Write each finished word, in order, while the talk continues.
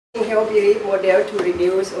health belief model to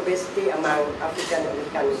reduce obesity among African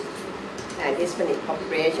American and Hispanic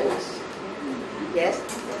populations. Yes?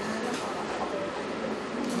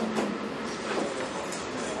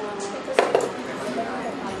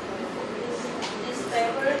 This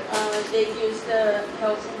paper, they use the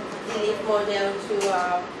health belief model to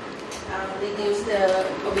reduce the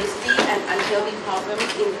obesity and unhealthy problems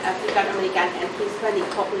in African American and Hispanic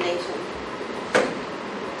population.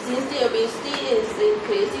 Since the obesity is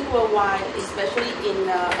increasing worldwide, especially in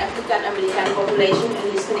African American population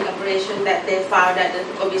and Hispanic population, that they found that the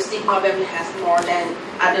obesity problem has more than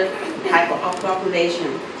other type of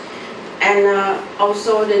population. And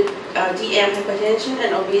also the DM, hypertension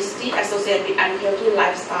and obesity associated with unhealthy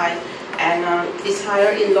lifestyle and is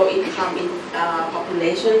higher in low-income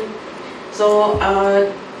population. So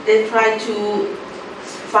they try to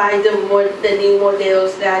find the new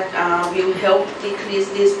models that will help decrease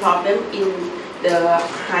this problem in the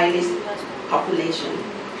high-risk population.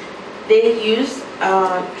 They use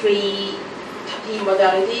three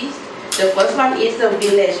modalities. The first one is the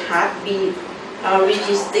village heartbeat, which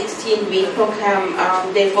is 16-week program.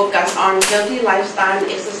 They focus on healthy lifestyle,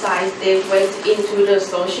 exercise. They went into the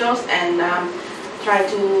socials and try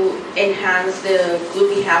to enhance the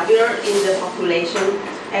good behavior in the population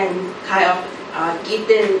and kind of give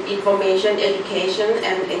them information, education,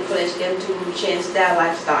 and encourage them to change their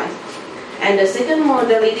lifestyle. And the second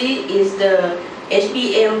modality is the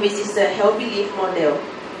HBM, which is the health belief model.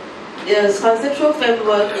 The conceptual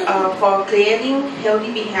framework for creating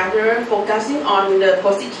healthy behavior, focusing on the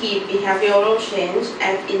positive behavioral change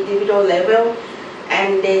at individual level,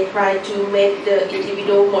 and they try to make the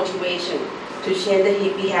individual motivation to change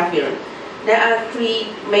the behavior. There are three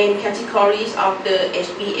main categories of the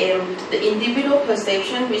HBM. The individual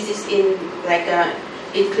perception, which is in like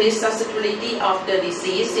increased susceptibility of the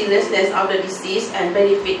disease, seriousness of the disease, and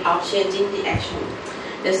benefit of changing the action.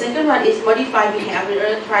 The second one is modified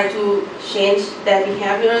behavior, try to change their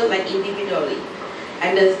behavior like individually.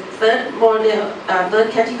 And the third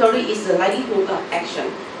category is the likelihood of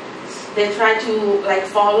action. They try to like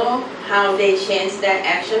follow how they change their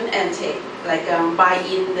action and take buy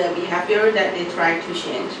in the behavior that they try to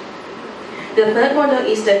change. The third model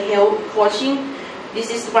is the health coaching. This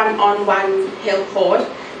is one-on-one health coach.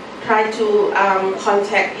 Try to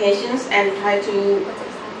contact patients and try to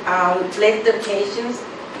let the patients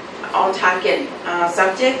or target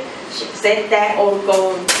subject set their own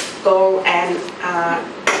goal and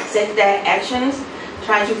set their actions.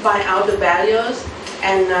 Try to find out the barriers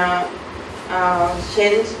and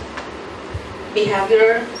change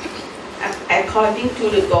behavior according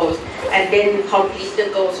to the goals, and then complete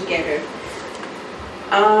the goals together.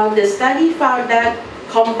 The study found that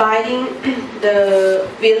combining the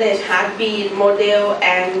village heartbeat model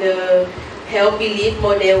and the health belief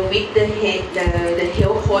model with the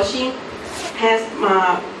health coaching has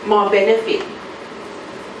more benefit.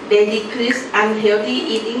 They decrease unhealthy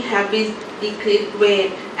eating habits, decrease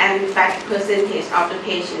weight and fat percentage of the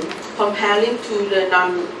patient comparing to the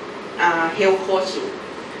non-health coaching.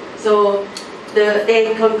 So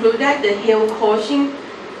they conclude that the health coaching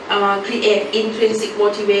create intrinsic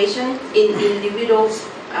motivation in individual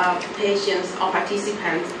patients or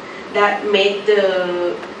participants that make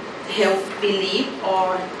the health belief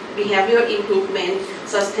or behavior improvement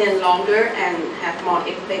sustain longer and have more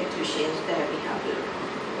effect to change their behavior.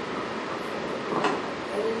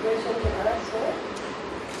 Any question to ask, sir?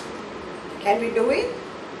 Can we do it?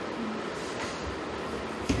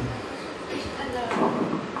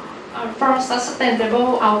 For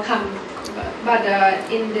sustainable outcome, but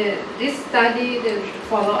in this study, the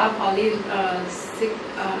follow-up only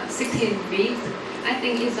 16 weeks. I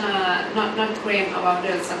think it's not claim about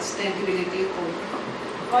the sustainability goal.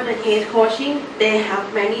 For the health coaching, they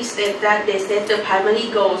have many steps that they set the primary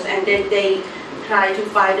goals and then they try to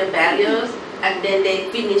find the barriers and then they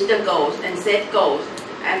finish the goals and set goals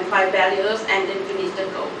and find barriers and then finish the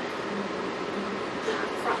goal.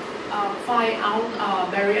 Find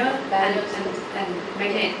out barrier and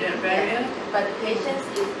maintain the barrier. Yeah. But the patient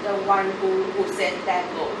is the one who set that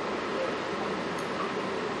goal.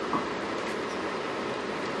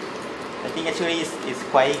 I think actually it's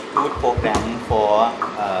quite good program for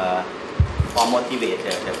motivate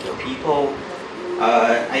the people.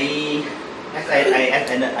 As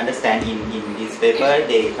I understand in this paper,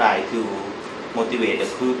 they try to motivate the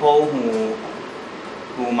people who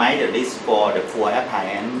might the risk for the poor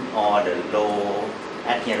appearance or the low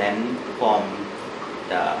adherence from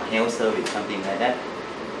the health service, something like that.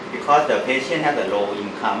 Because the patient has a low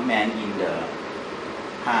income and in the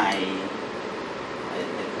high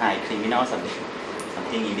criminal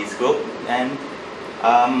something in this group, and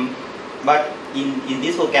But in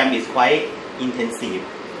this program is quite intensive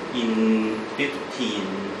in 16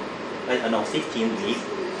 weeks.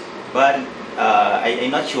 But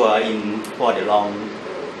I'm not sure for the long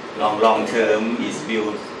term is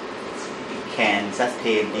will can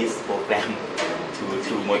sustain this program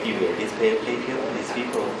to motivate these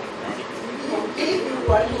people. If you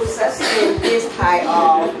want to sustain this kind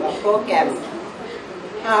of program,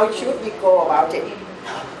 how should we go about it?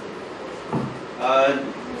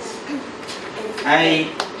 I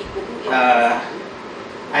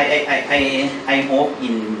hope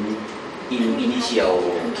in initial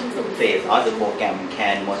phase of the program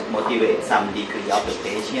can motivate some degree of the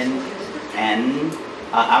patient, and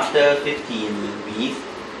after 15 weeks,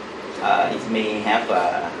 it may have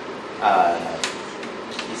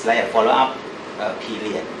it's like a follow-up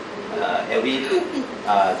period every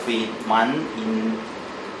 3 months in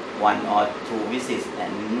 1 or 2 visits,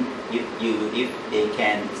 and if they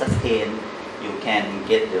can sustain, you can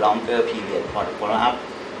get the longer period for the follow-up.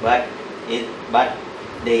 But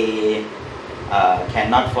they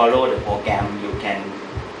cannot follow the program, you can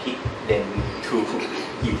pick them to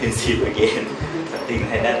intensive again, something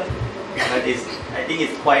like that. But I think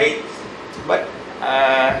it's quite, but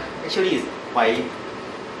actually it's quite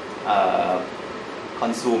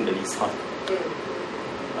consume the resource.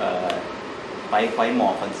 Quite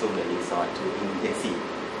more consume the resource to intensive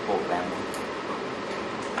program.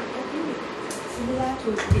 Similar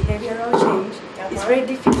to behavioral change, it's very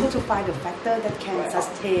difficult to find a factor that can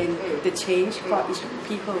sustain the change for each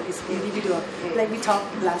people, each individual. Like we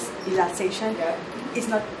talked last relaxation, it's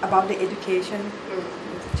not about the education,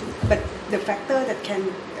 but the factor that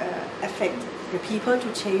can affect the people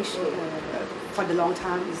to change for the long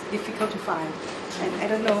time is difficult to find. And I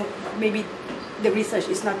don't know, maybe the research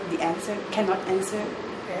is not the answer, cannot answer.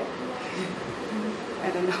 I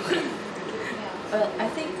don't know. I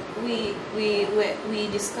think we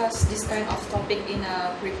discussed this kind of topic in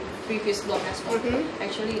a previous blog as well.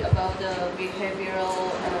 Actually about the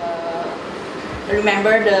behavioral.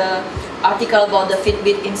 Remember the article about the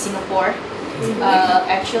Fitbit in Singapore?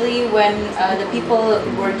 Actually, when the people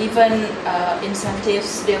were given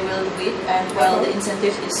incentives, they will do it, and while the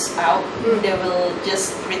incentive is out, they will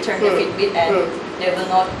just return the Fitbit and they will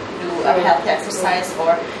not do a health exercise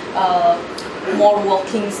or more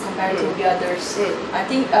walkings compared to the others. I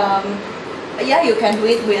think, yeah, you can do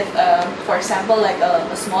it with, for example, like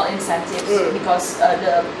a small incentive because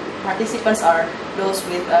the participants are those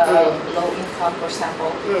with low income, for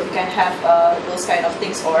example. You can have those kind of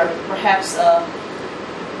things, or perhaps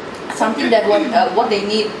something that what they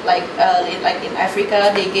need, like in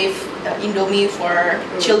Africa, they gave Indomie for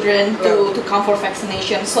children to come for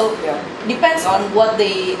vaccination. So depends on what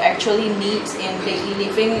they actually need in daily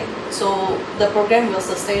living. So the program will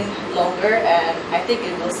sustain longer, and I think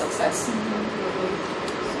it will success.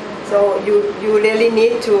 So you really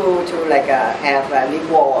need to like have a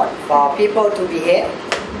reward for people to behave.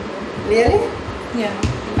 Really? Yeah,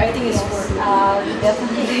 I think it's for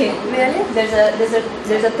definitely. Really?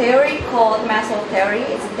 There's a theory called Maslow theory.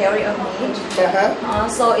 It's a theory of needs.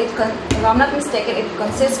 So if I'm not mistaken, it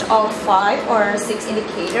consists of 5 or 6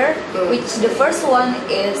 indicators. Which the first one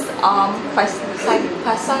is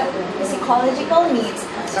psychological needs.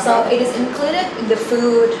 So it is included in the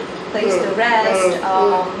food, place to rest,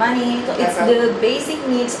 money. So it's the basic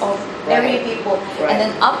needs of every people. And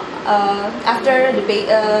then after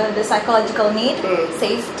the psychological need,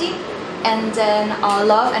 safety, and then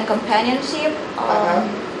love and companionship,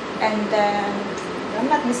 and then, if I'm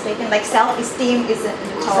not mistaken, like self-esteem is at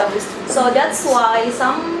the top. So that's why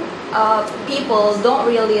some people don't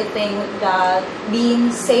really think that being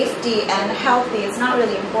safety and healthy is not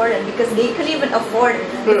really important, because they couldn't even afford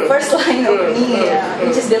the first line of need,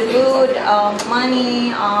 which is the food,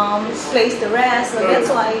 money, place to rest. So that's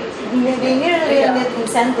why they really need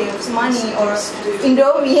incentives, money, or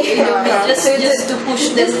Indomie, just to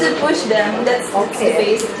push them. That's the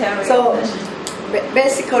basic theory. So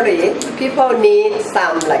basically, people need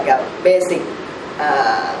some like a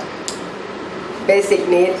basic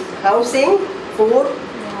need, housing, food,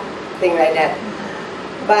 thing like that.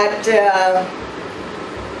 But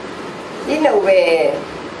in a way,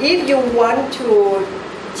 if you want to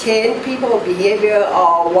change people's behavior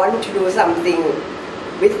or want to do something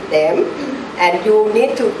with them, and you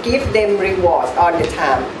need to give them rewards all the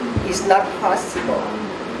time, it's not possible.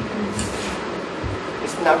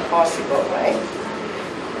 It's not possible, right?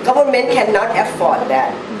 Government cannot afford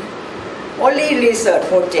that. Only research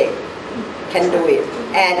project can do it,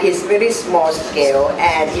 and it's very small scale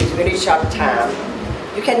and it's very short time.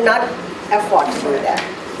 You cannot afford to do that,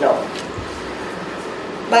 no.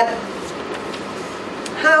 But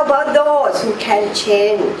How about those who can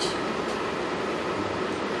change?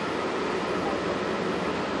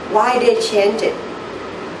 Why they change it?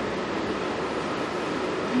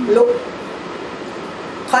 Look,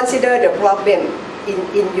 consider the problem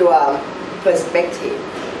in your perspective.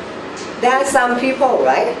 There are some people,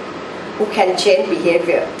 right, who can change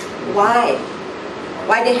behavior. Why?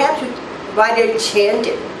 Why they have to? Why they change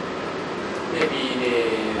it? Maybe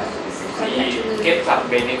they get some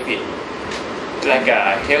benefit, like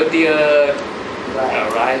a healthier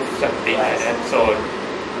life, something like that. So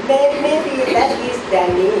maybe that is their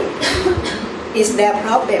need. It's their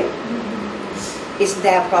problem. It's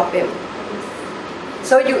their problem.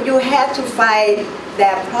 So you have to find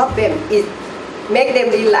their problem. Make them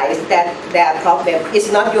realize that their problem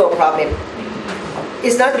is not your problem.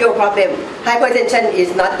 It's not your problem. Hypertension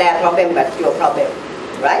is not their problem but your problem,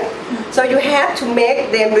 right? So you have to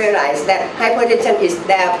make them realize that hypertension is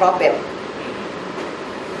their problem.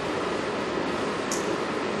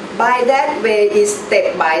 By that way is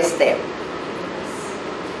step by step.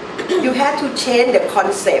 You have to change the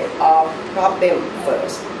concept of problem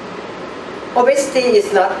first. Obesity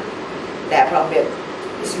is not their problem.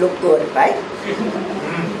 It's look good, right?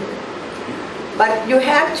 But you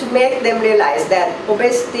have to make them realize that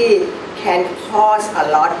obesity can cause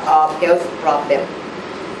a lot of health problems.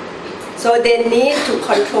 So they need to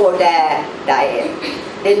control their diet.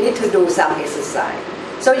 They need to do some exercise.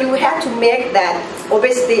 So you have to make that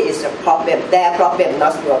obesity is a problem, their problem,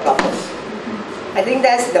 not your problem. I think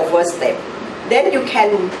that's the first step. Then you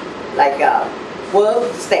can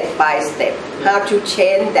work step by step how to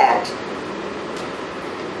change that.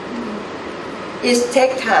 It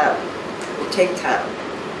takes time. It takes time,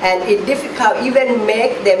 and it's difficult even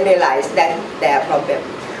make them realize that their problem.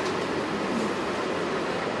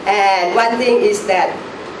 And one thing is that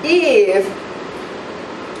if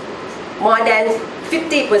more than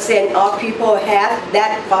 50% of people have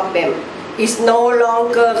that problem, it's no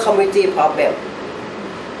longer community problem.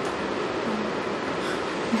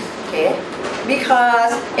 Okay,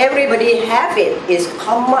 because everybody have it, it's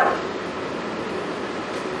common.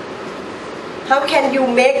 How can you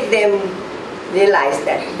make them realize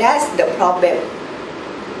that that's the problem?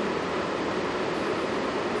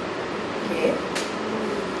 Okay.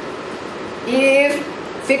 If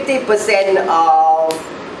 50% of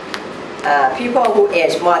people who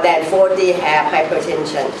age more than 40 have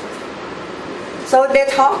hypertension, so they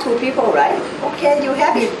talk to people, right? Okay, you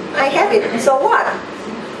have it, I have it, so what?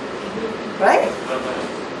 Right?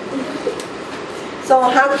 So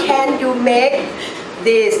how can you make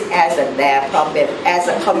this as their problem, as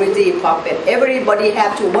a community problem? Everybody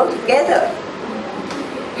have to work together.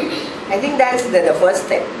 I think that's the first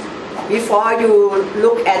step. Before you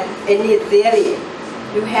look at any theory,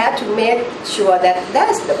 you have to make sure that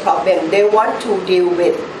that's the problem they want to deal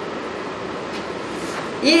with.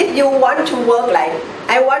 If you want to work like,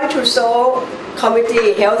 I want to solve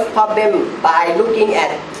community health problem by looking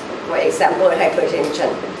at, for example,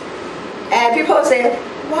 hypertension. And people say,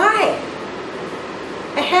 why?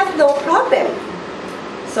 I have no problem.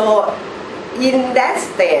 So in that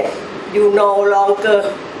state, you no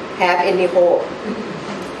longer have any hope,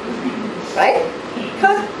 right?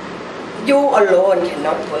 Because you alone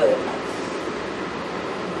cannot work.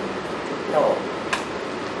 No.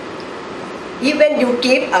 Even you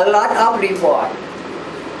give a lot of reward,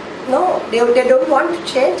 no, they don't want to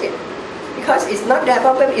change it because it's not their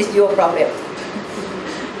problem, it's your problem.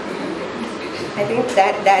 I think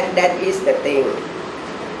that is the thing.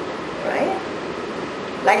 Right?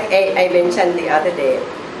 Like I mentioned the other day,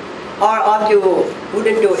 all of you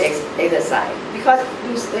wouldn't do exercise because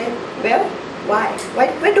you say, well, why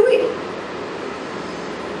do it?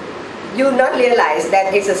 You not realize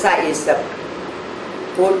that exercise is a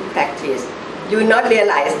good practice. You not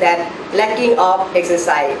realize that lacking of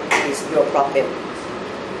exercise is your problem.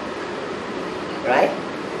 Right?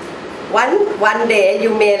 One day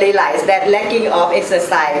you may realize that lacking of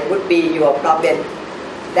exercise would be your problem.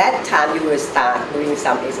 That time you will start doing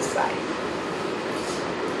some exercise.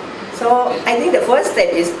 So I think the first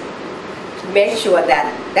step is to make sure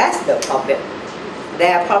that that's the problem,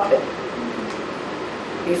 their problem.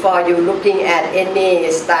 Before you looking at any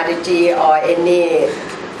strategy or any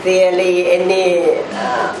theory, any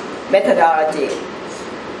methodology.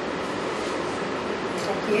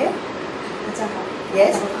 Okay?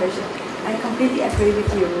 Yes? I completely agree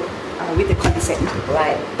with you with the concept.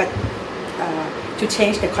 Right. But to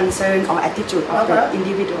change the concern or attitude of the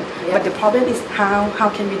individual. Yeah. But the problem is how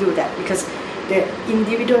can we do that? Because the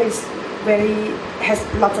individual has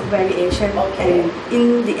lots of variation, Okay. and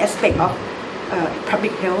in the aspect of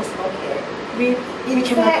public health, Okay. we In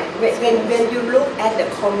fact, when you look at the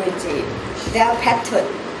community, there are pattern.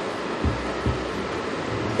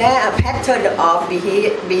 There are pattern of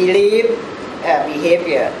belief,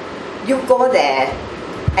 behavior. You go there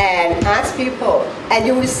and ask people, and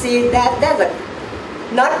you will see that there's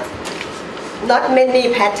not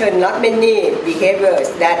many pattern, not many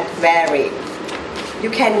behaviors that vary. You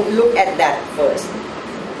can look at that first.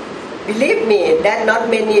 Believe me, that not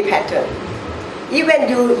many pattern. Even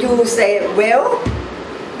you say, well,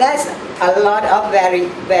 that's a lot of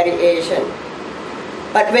variation.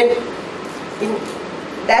 But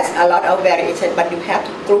that's a lot of variation, but you have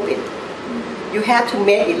to group it. You have to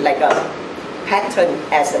make it like a pattern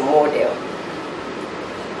as a model.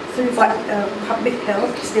 So public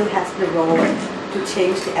health still has the role to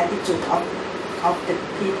change the attitude of the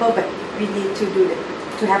people, but we need to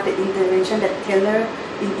have the intervention that tailor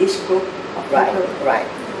in each group of people. Right.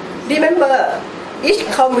 Remember, each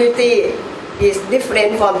community is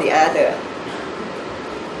different from the other,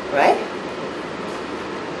 right?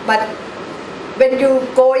 But when you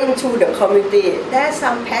go into the community, there's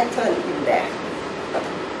some pattern in there.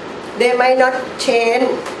 They might not change.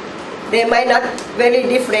 They might not very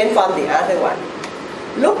different from the other one.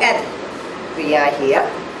 Look at, we are here,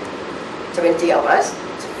 20 of us,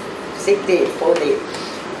 60, 40.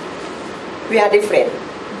 We are different.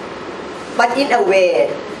 But in a way,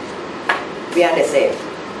 we are the same,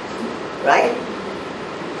 right?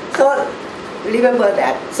 So remember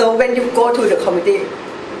that. So when you go to the community,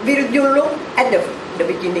 you look at the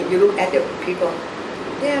beginning, you look at the people.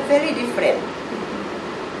 They are very different.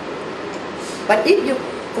 But if you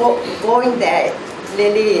go in there,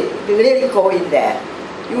 really go in there,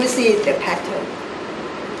 you will see the pattern.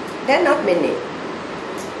 There are not many.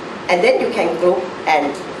 And then you can group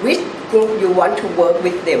and which group you want to work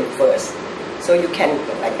with them first. So you can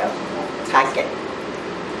like a target.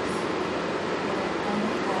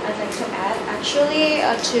 I'd like to add, actually,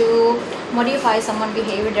 to modify someone's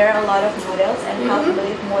behavior, there are a lot of models, and health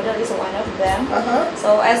belief model is one of them.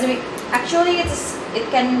 So as we actually, it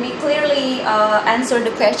can be clearly answer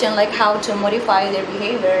the question like how to modify their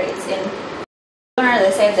behavior. It's in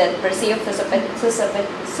they say that perceived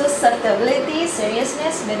susceptibility,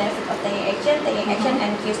 seriousness, benefit of taking action,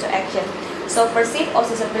 and cues to action. So perceived or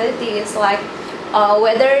susceptibility is like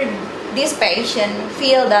whether this patient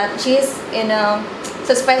feel that she's in a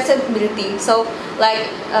susceptibility. So like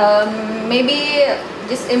maybe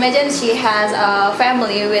just imagine she has a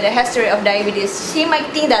family with a history of diabetes. She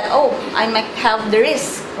might think that, oh, I might have the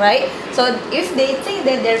risk, right? So if they think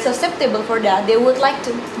that they're susceptible for that, they would like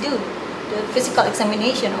to do the physical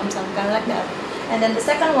examination or something like that. And then the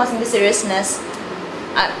second was in the seriousness.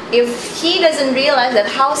 If she doesn't realize that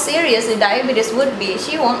how serious the diabetes would be,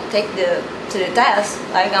 she won't take the test.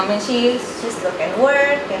 Like she still can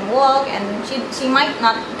work, can walk, and she might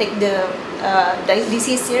not take the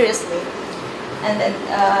disease seriously. And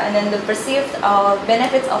then the perceived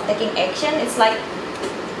benefits of taking action. It's like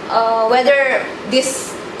whether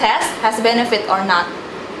this test has benefit or not.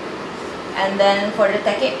 And then for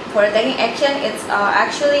taking action, it's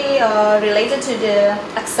actually related to the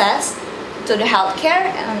access to the healthcare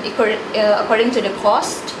and according to the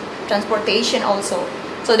cost, transportation also.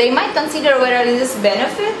 So they might consider whether this is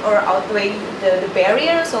benefit or outweigh the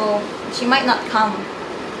barrier, so she might not come.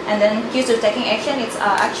 And then cues to taking action, it's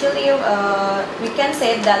actually, we can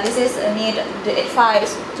say that this is a need the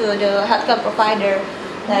advice to the healthcare provider,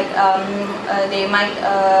 like they might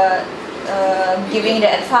giving the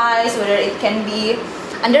advice whether it can be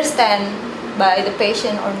understand by the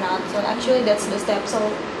patient or not. So actually that's the step. So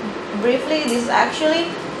briefly, this is actually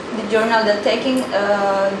the journal that taking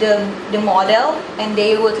the model, and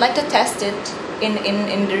they would like to test it in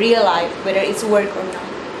the real life whether it's work or not.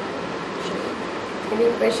 Any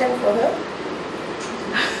question for her?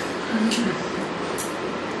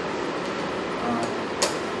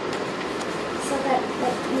 So that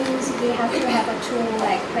means we have to have a tool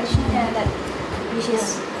like questionnaire that which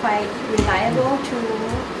is quite reliable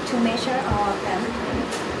to measure all of them.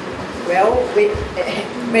 Well,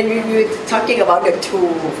 when we were talking about the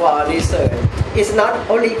tool for research, it's not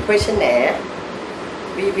only questionnaire.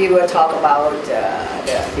 We will talk about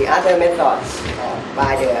the other methods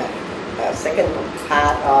by the second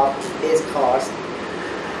part of this course.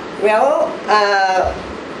 Well,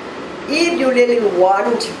 if you really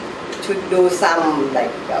want to do some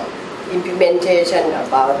like implementation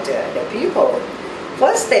about the people,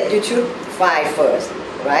 first step you should find first,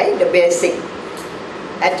 right? The basic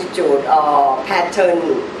attitude or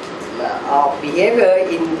pattern of behavior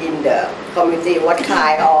in the community, what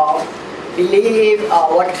kind of belief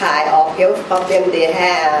or what kind of health problem they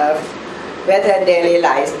have, whether they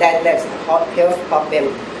realize that that's a health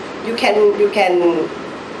problem. You can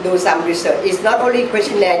do some research. It's not only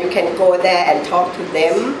questionnaire. You can go there and talk to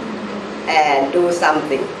them and do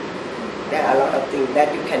something. There are a lot of things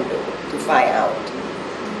that you can do to find out.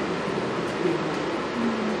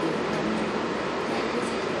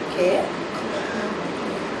 Okay.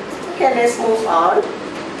 Okay, let's move on.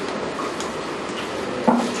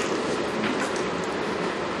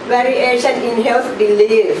 Variation in health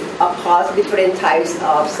belief across different types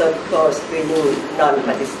of cervical screening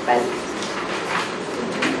non-participants.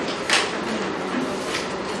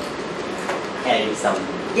 Can I do some?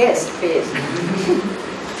 Yes, please.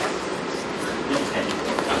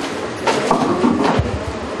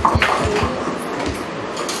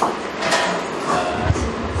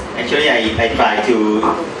 Actually, I try to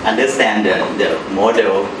understand the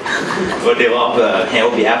model of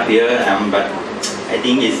health behavior, but I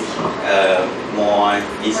think it's more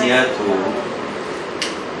easier to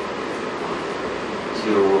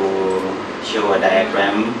show a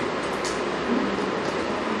diagram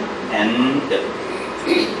and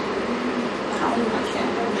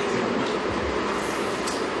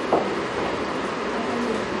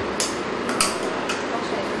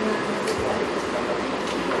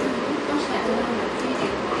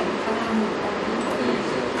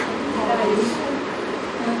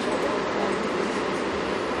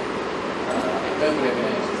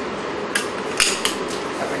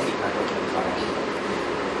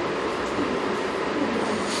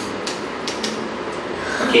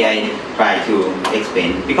Okay, I try to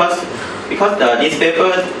explain because this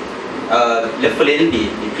paper reference the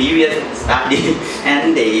previous study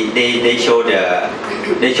and they show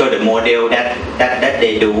the model that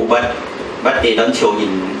they do, but they don't show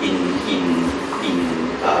in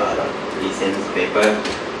recent paper.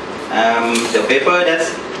 The paper that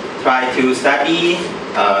try to study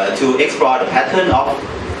to explore the pattern of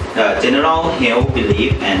general health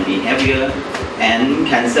belief and behavior and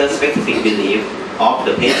cancer-specific belief of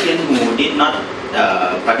the patient who did not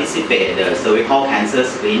participate the cervical cancer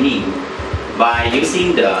screening by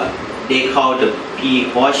using they call the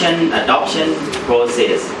precaution adoption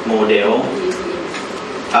process model.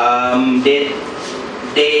 They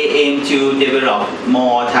aim to develop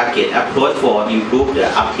more target approach for improve the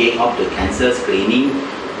uptake of the cancer screening.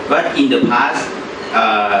 But in the past,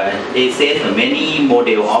 they said many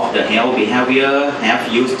model of the health behavior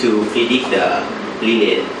have used to predict the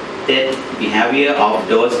related behavior of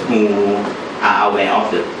those who are aware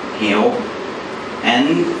of the health.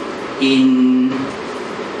 And in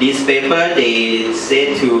this paper, they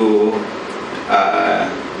said to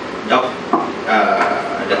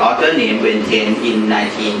the author named Wenten in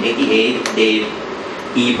 1988,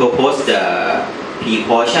 he proposed the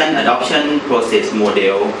precaution adoption process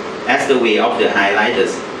model as the way of the highlight the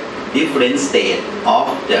different state of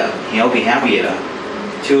the health behavior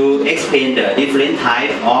to explain the different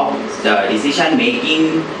type of the decision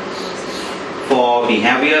making for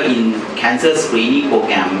behavior in cancer screening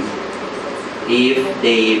program,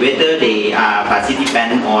 whether they are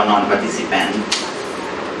participant or non-participant.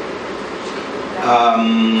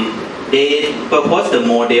 They propose the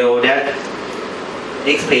model that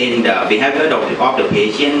explain the behavior of the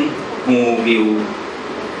patient who will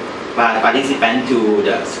participant to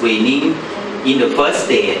the screening. In the first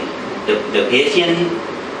stage, the patient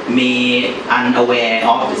may unaware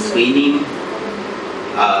of the screening,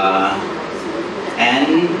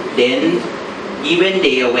 and then even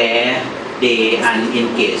they aware, they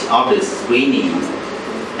unengaged of the screening,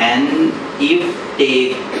 and if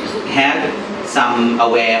they have some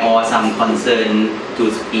aware or some concern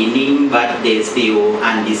to screening, but they still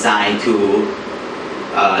undecided to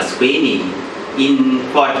screening.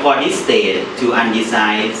 For this stage, to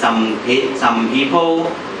undecided, some people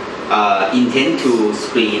intend to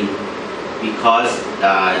screen because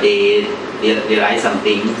they realize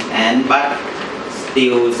something, but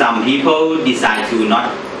still some people decide to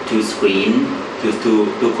not to screen,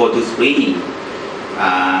 to go to screening,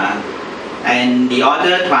 and the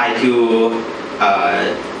other try to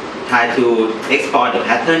explore the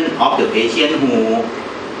pattern of the patient who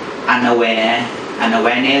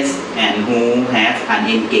unawareness and who has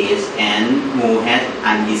unengaged and who has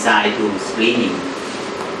undecided to screening.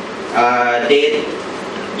 They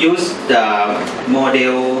use the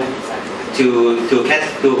model to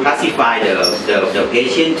classify the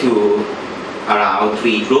patient to around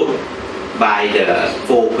 3 groups by the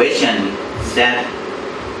 4 questions that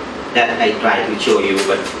I try to show you,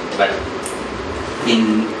 but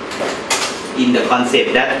in the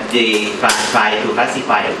concept that they try to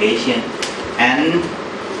classify the patient. And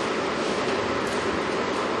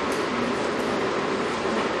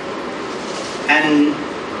and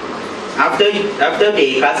after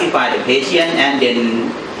they classify the patient and then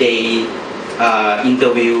they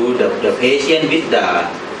interview the patient with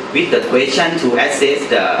the question to assess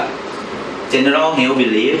the general health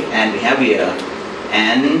belief and behavior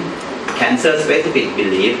and cancer specific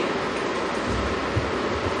belief.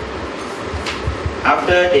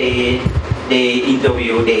 After they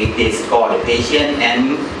interview, they score the patient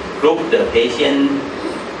and group the patient,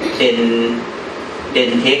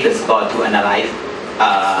 then take the score to analyze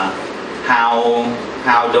how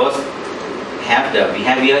those have the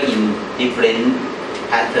behavior in different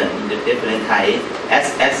pattern, in the different type.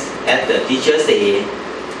 As the teacher say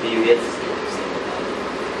previous.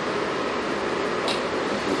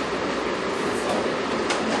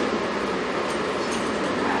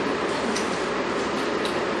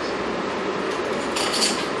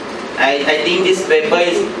 I think this paper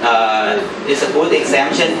is a good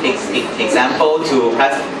example to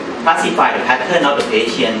classify the pattern of the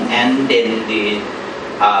patient, and then they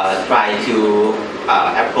try to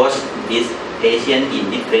approach this patient in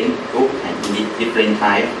different group and in different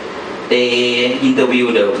type. They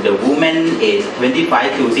interview the woman aged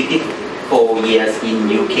 25 to 64 years in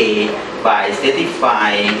UK by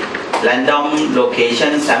stratifying random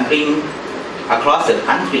location sampling across the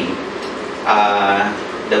country.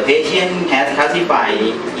 The patient has classified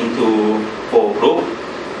into 4 groups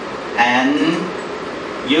and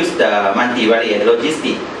used the multivariate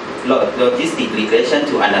logistic regression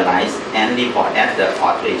to analyze and report as the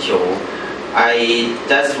odds ratio. I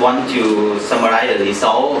just want to summarize the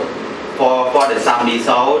result. For the sum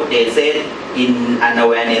result, they said in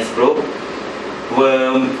unawareness group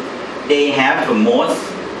where they have the most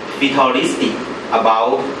fatalistic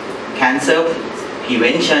about cancer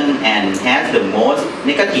prevention and has the most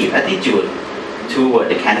negative attitude toward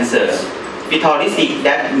the cancer. Fatalistic,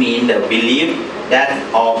 that means the belief that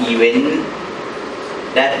all event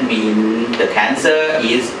that means the cancer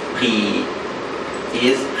is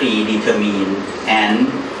predetermined and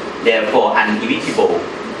therefore unevitable.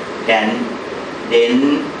 Then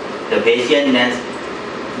the patient is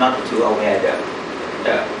not too aware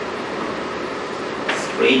the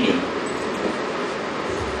screening.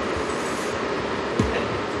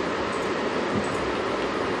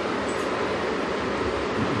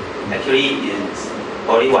 Actually, it's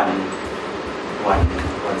only one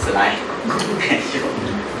slide.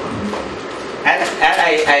 As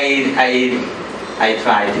I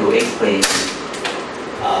try to explain,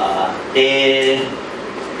 they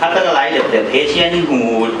categorize the patient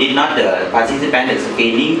who did not participate in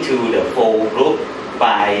screening to the 4 group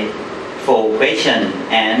by 4 questions,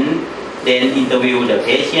 and then interview the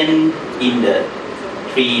patient in the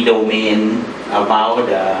 3 domains about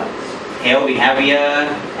the health behavior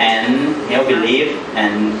and health belief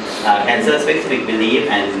and cancer specific belief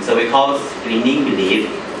and cervical screening belief.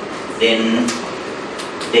 Then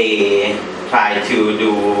they try to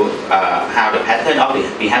do how the pattern of the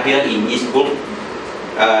behavior in each group.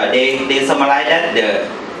 They summarize that the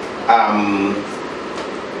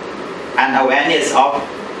unawareness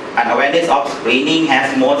of screening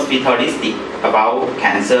has most fatalistic about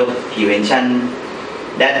cancer prevention.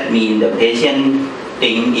 That means the patient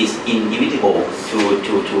thing is inevitable to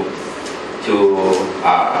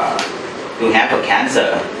have a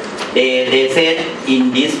cancer. They said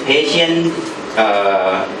in this patient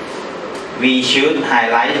we should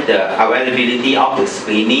highlight the availability of the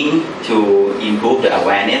screening to improve the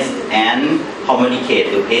awareness and communicate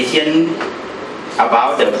to patient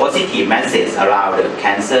about the positive message around the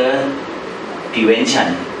cancer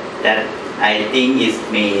prevention. That I think is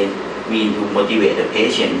mean to motivate the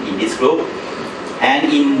patient in this group.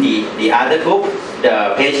 And in the other group,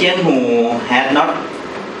 the patient who had not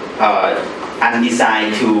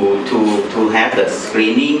undecided to have the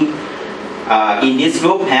screening, in this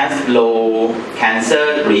group has low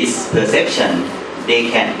cancer risk perception.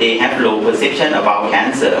 They have low perception about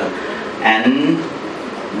cancer, and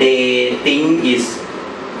they think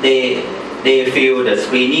they feel the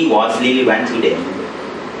screening was relevant to them.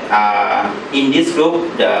 In this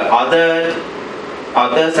group, the author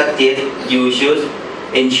suggests you should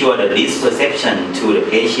ensure the risk perception to the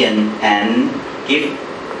patient and give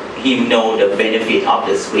him know the benefit of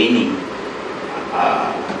the screening,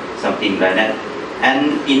 something like that.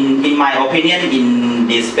 And in my opinion, in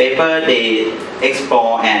this paper, they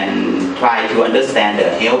explore and try to understand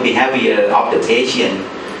the health behavior of the patient,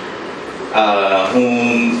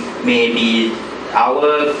 who may be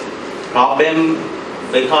our problem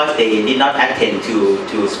because they did not attend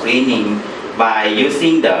to screening. By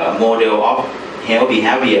using the model of health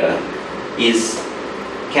behavior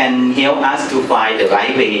can help us to find the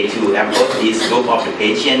right way to approach this group of the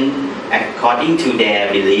patient according to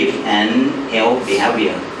their belief and health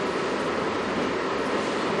behavior.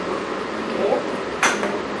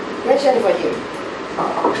 Question for you.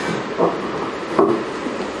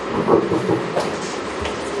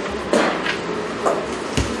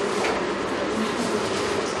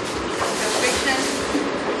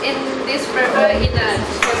 In this paper, in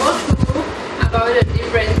table 2, about the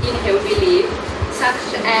difference in health belief, such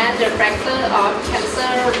as the factor of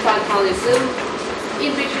cancer fatalism,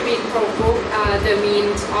 in which we provoke the mean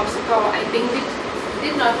obstacle. I think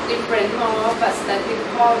it's not different more, but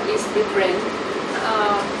statistical is different.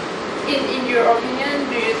 In your opinion,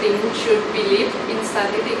 do you think should believe in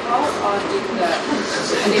statistical or in the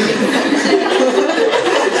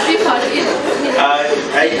because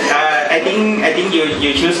I think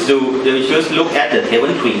you choose look at the table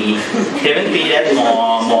 3. Table 3 that's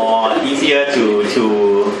more easier to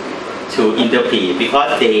interpret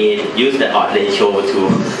because they use the odd ratio to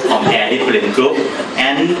compare different group,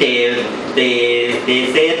 and they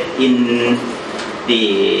said in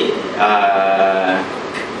the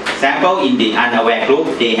sample in the unaware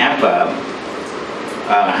group they have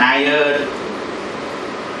higher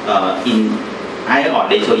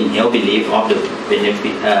odd ratio in health belief of the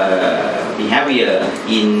benefit behavior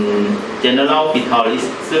in general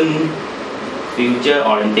fatalism, future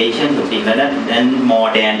orientation, something like that, and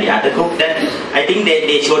more than the other group. That I think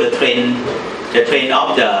they show the trend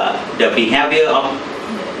of the behavior of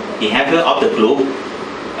the group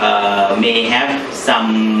may have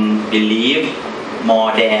some belief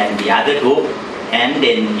more than the other group, and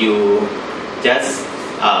then you just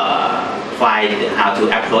find how to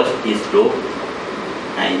approach this group.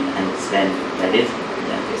 I understand that is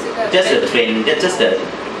just a trend, that's just a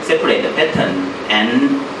separate the pattern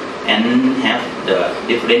and have the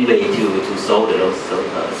different way to solve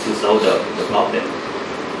the problem.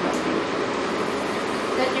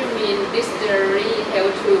 that you mean this theory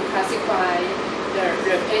help to classify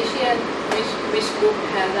the patient which group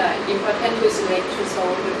has important to select to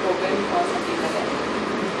solve the problem or something like that?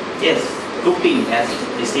 Yes, grouping as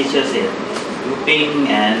the teacher said, grouping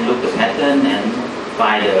and look the pattern and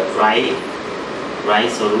find the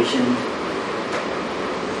right solution.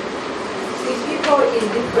 See, people in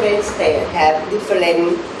different states have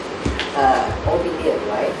different opinion,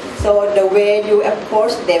 right? So the way you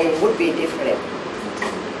approach them would be different.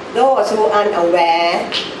 Those who are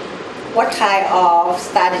unaware, what kind of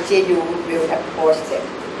strategy you will approach them?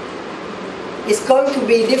 It's going to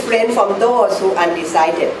be different from those who are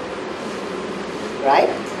undecided, right?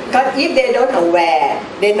 Because if they don't aware,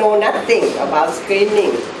 they know nothing about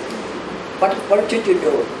screening. What should you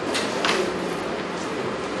do?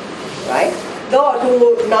 Right? Those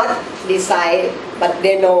who not decide but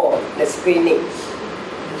they know the screening.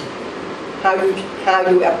 How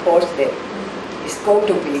you approach them is going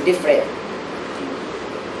to be different.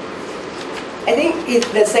 I think it's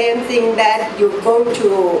the same thing that you're going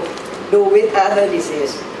to do with other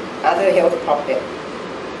disease, other health problems.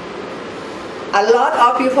 A lot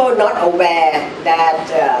of people not aware that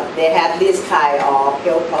they have this kind of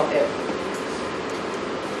health problem,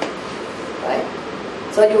 right?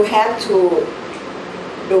 So you have to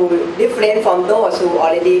do different from those who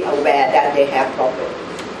already aware that they have problem.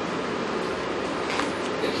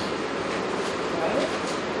 Right?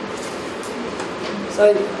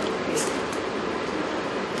 So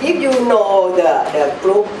if you know the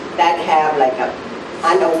group that have like a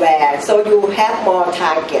unaware, so you have more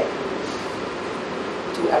target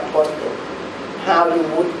to approach them, how you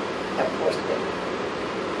would approach them.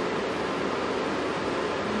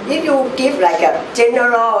 If you give like a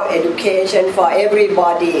general education for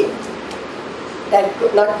everybody, that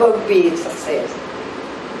could not going to be success.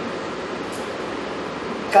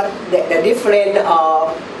 Because the different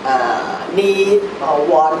of need or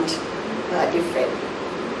want are different.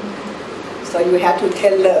 So you have to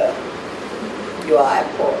tailor your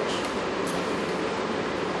approach,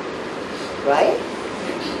 right?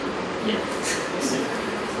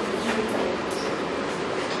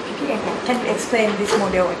 Can you explain this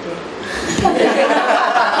model again?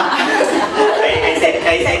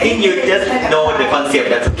 I think you just know the concept,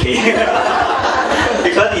 that's okay.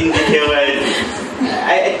 Because in detail,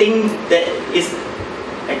 I think that is,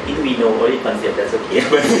 I think we know all the concept, that's okay.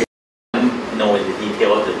 But know the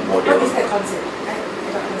detail of the model. What is the concept? I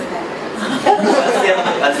don't understand.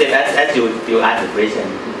 Concept as you ask the question,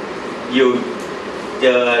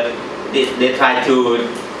 they try to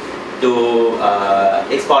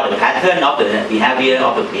explore the pattern of the behavior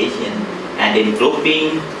of the patient and then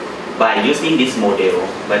grouping by using this model.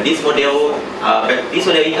 But this model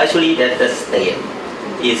actually that's the state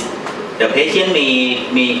is the patient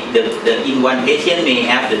the in one patient may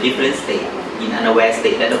have the different state in unaware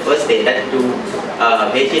state. That the first state that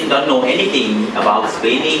patient don't know anything about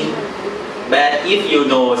screening, but if you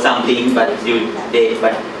know something but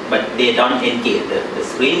they don't engage the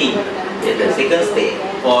screening. The second state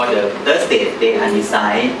or the third state they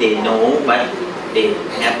undecided, they know but they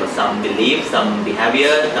have some belief, some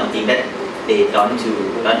behavior, something that they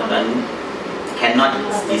cannot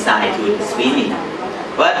decide to screening.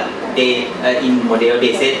 But they in model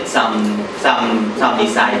they said some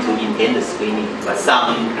decide to intend the screening, but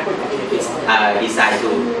some decide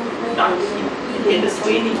to not intend the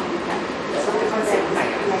screening.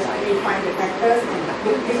 Find the factors and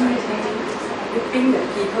grouping the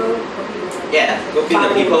people. Yeah, grouping the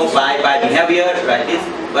people by behavior, right? This,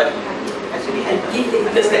 but actually I don't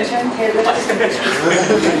understand.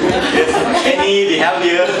 Any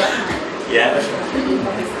behavior? Yeah.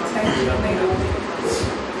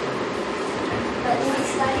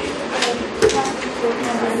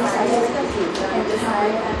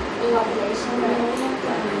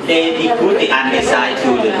 They recruit the undecided to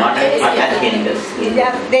not attend the screening.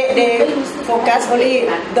 Yeah, they focus only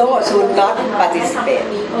those who not participate.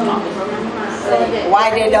 Why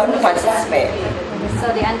they don't participate? So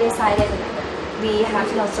the undecided, we have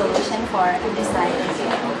no solution for undecided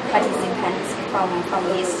participants from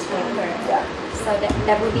this paper. Yeah. So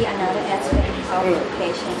that would be another aspect of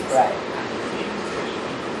patients. Right.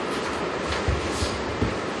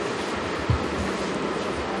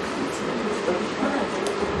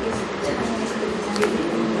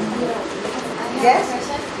 Yes.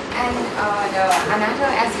 And another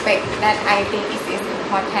aspect that I think is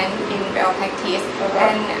important in real practice,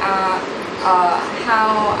 and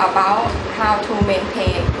how about how to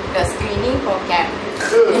maintain the screening program.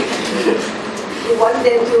 You want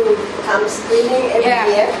them to come screening every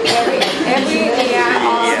year? Every year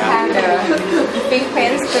all have the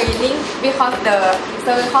frequent screening because the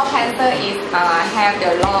cervical cancer is have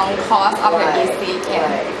the long course of the disease.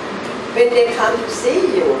 Right. When they come to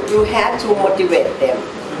see you, you have to motivate them.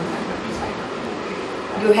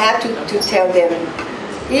 You have to tell them,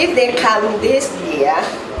 if they come this year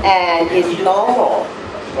and it's normal,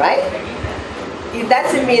 right? It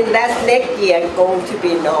doesn't mean that next year going to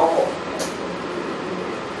be normal,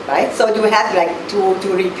 right? So you have like to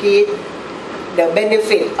repeat the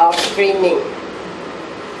benefit of screening.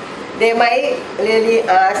 They might really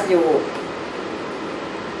ask you,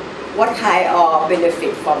 what kind of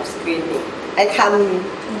benefit from screening? I come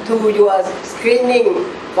to your screening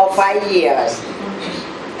for 5 years.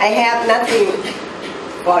 I have nothing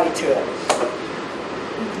for return.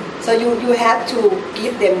 So you have to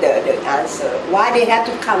give them the answer. Why they have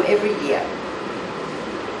to come every year?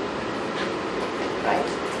 Right?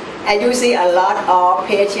 And you see a lot of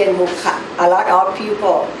patients who come, a lot of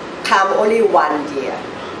people come only 1 year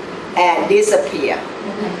and disappear.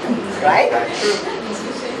 Right?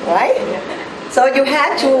 Right? So you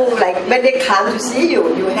have to, like, when they come to see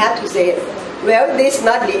you, you have to say, well, this is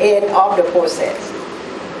not the end of the process.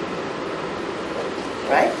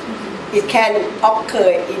 Right? It can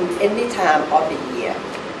occur in any time of the year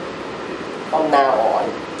from now on.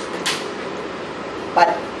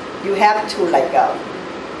 But you have to, like,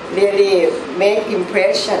 really make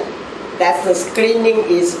impression that the screening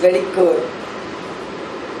is very good.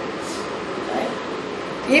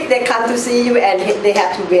 If they come to see you and they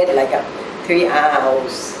have to wait like 3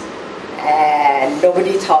 hours and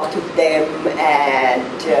nobody talk to them,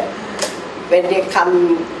 and when they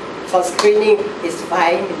come for screening it's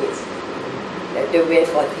 5 minutes, they wait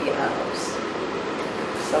for 3 hours.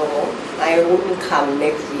 So I wouldn't come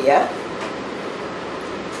next year.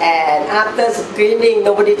 And after screening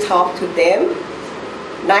nobody talk to them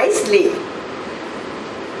nicely,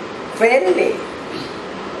 friendly.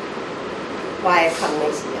 Why I come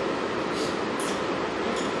next year?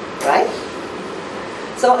 Right?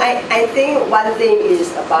 So I think one thing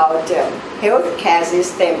is about healthcare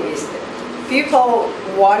system is people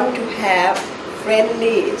want to have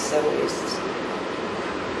friendly service.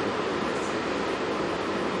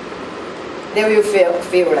 They will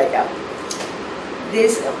feel like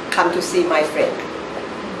this come to see my friend.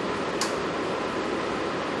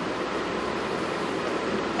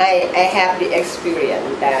 I have the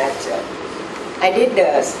experience that I did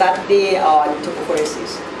the study on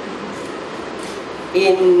tuberculosis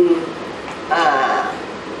in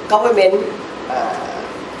government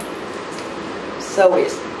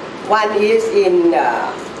service. One is in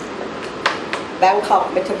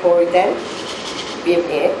Bangkok Metropolitan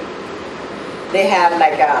BMA. They have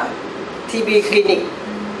like a TB clinic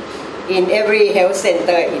in every health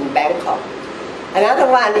center in Bangkok. Another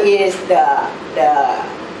one is the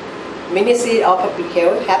Ministry of Public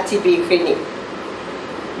Health have TB clinic.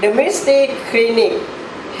 The Ministry clinic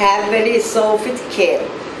have very sophisticated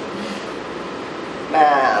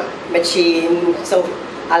machine, so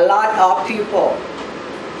a lot of people.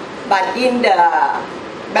 But in the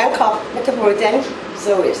Bangkok Metropolitan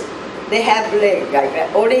Service, they have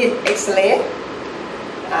like only X-ray,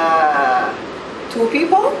 2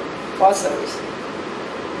 people for service.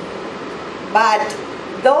 But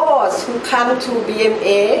those who come to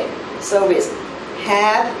BMA service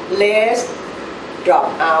have less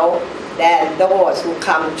dropout than those who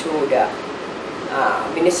come to the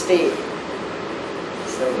ministry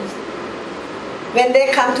service. When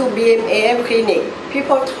they come to BMA clinic,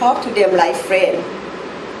 people talk to them like friends.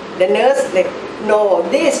 The nurse like, no,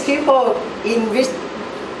 these people in which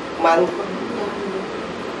month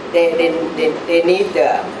they need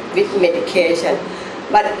with medication.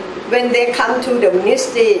 But when they come to the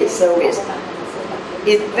ministry service,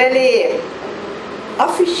 it's very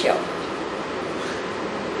official.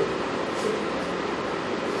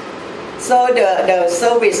 So the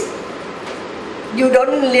service, you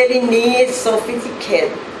don't really need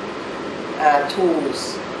sophisticated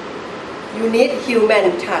tools. You need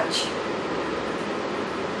human touch.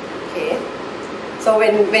 Okay. So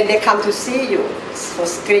when they come to see you for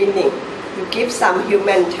screening, you give some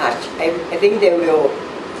human touch. I think they will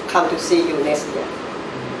come to see you next year.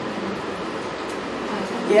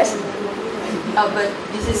 Yes? But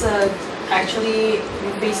this is actually we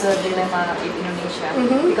face a dilemma in Indonesia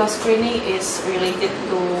because screening is related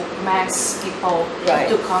to mass people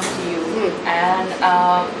to come to you. And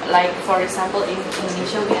like for example in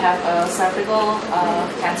Indonesia we have a cervical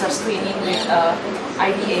cancer screening with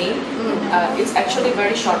IDA. It's actually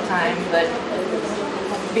very short time, but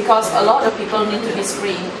because a lot of people need to be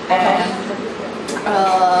screened and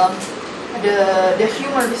the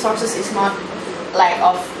human resources is not like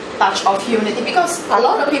of touch of humanity because a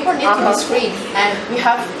lot of people need to be screened and we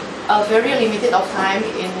have a very limited of time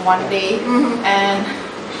in one day and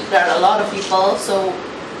there are a lot of people, so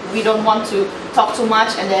we don't want to talk too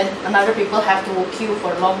much and then another people have to queue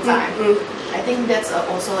for a long time. I think that's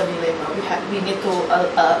also a dilemma. We need to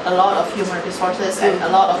a lot of human resources and a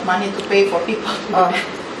lot of money to pay for people to do that.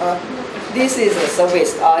 This is a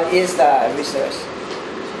service or is the research?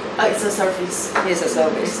 It's a service. It's a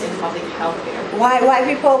service in public health care. Why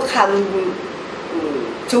people come?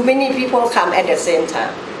 Too many people come at the same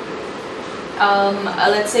time.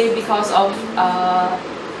 Let's say because of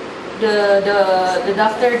the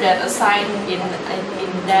doctor that assigned in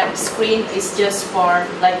that screen is just for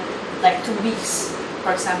like 2 weeks,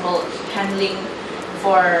 for example, handling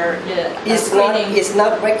for the screening. It's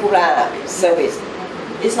not regular service.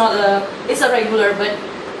 It's not it's a regular, but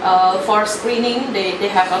for screening they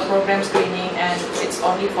have a program screening and it's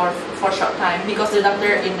only for short time because the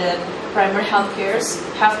doctor in the primary health cares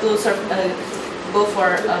have to go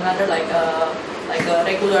for another like a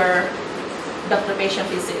regular doctor patient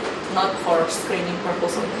visit, not for screening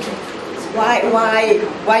purpose only.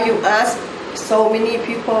 Why you ask so many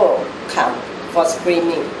people come for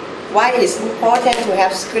screening? Why is it important to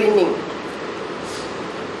have screening?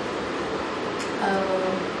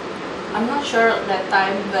 I'm not sure that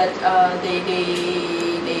time, but they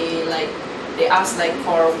ask like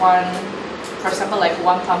for example like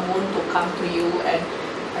one tamun to come to you and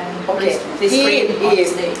okay. screen on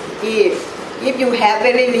this day. If you have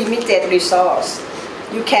very limited resource,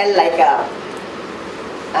 you can like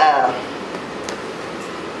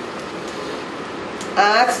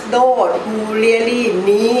ask those who really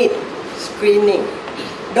need screening,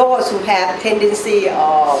 those who have tendency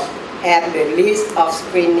or have the list of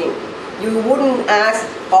screening. You wouldn't ask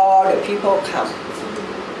all the people come.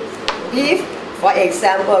 If, for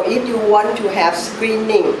example, if you want to have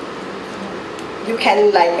screening, you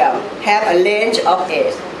can like have a range of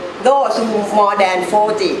age. Those who more than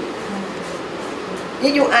 40.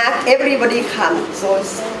 If you ask everybody come, so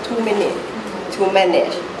it's too many to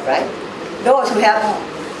manage, right? Those who have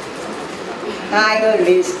higher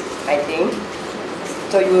risk, I think,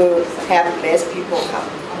 so you will have less people come,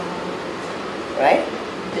 right?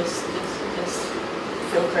 Just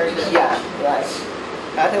filter it. Yeah, right.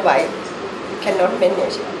 Otherwise, you cannot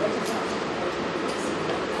manage it.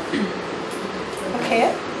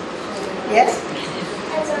 Okay? Yes?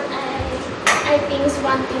 I think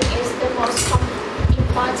one thing is the most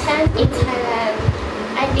important in Thailand.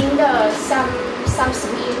 I think some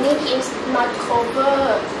screening is not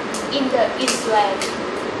covered in the Israel.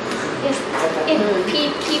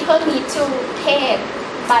 People need to pay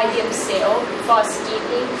by themselves for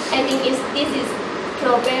screening. I think this is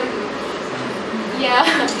problem. Yeah.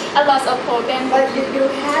 a lot of problems. But you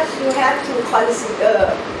have to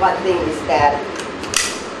consider one thing is that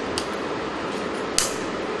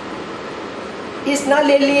it's not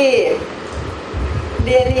really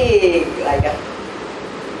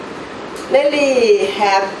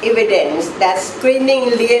have evidence that screening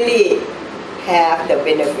really have the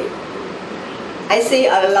benefit. I see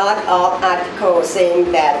a lot of articles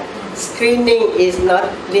saying that screening is not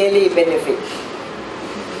really benefit.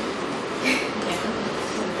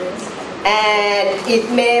 And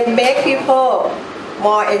it may make people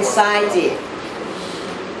more anxiety.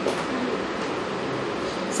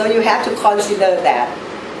 So you have to consider that.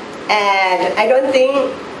 And I don't think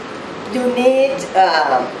you need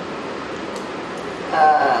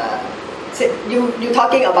you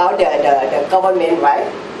talking about the government, right?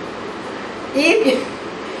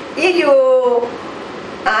 If you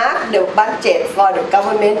ask the budget for the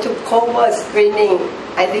government to cover screening,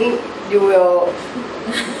 I think you will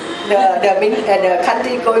the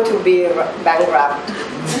country going to be bankrupt.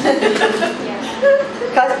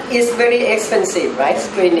 Because it's very expensive, right?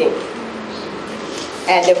 Screening.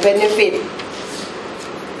 And the benefit,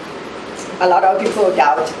 a lot of people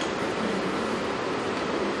doubt.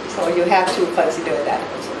 So you have to consider that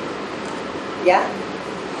also. Yeah?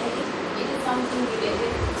 It is something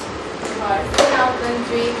related in our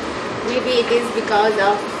country. Maybe it is because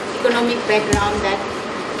of economic background that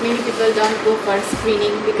many people don't go for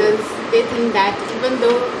screening because they think that even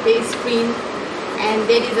though they screen and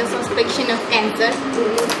there is a suspicion of cancer,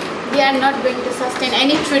 they are not going to sustain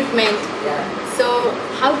any treatment. So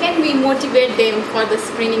how can we motivate them for the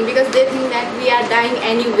screening? Because they think that we are dying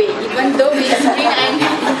anyway. Even though we screen and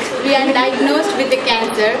we are diagnosed with the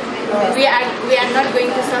cancer, we are not going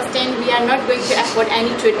to sustain, we are not going to afford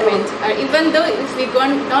any treatment. Even though if we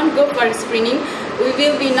don't go for screening, we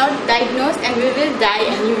will be not diagnosed and we will die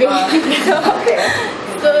anyway.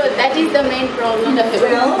 So that is the main problem.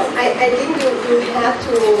 Well, I think you have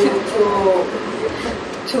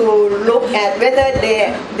to look at whether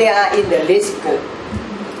they are in the risk group.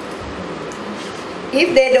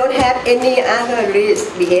 If they don't have any other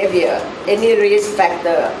risk behavior, any risk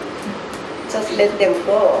factor, just let them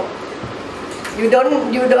go. You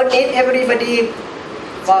don't need everybody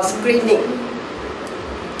for screening,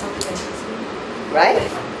 right?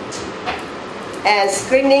 And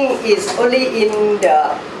screening is only in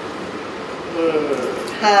the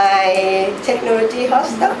high technology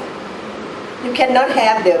hospital. You cannot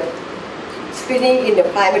have the screening in the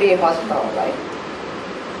primary hospital, right?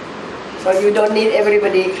 So you don't need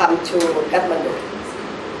everybody come to Kathmandu.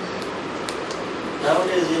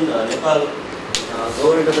 Nowadays in Nepal,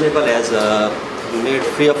 government of Nepal has made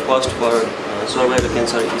free of cost for cervical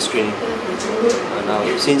cancer screening now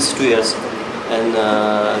since 2 years, and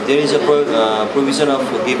there is a provision of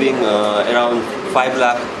giving around 5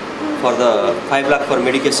 lakh for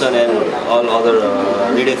medication and all other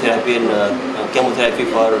radiotherapy and chemotherapy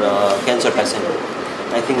for cancer patients.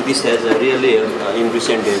 I think this has really in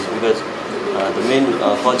recent days because the main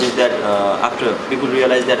cause is that after people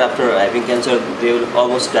realize that after having cancer they will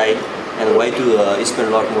almost die, and why to spend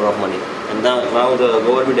a lot more of money. And now the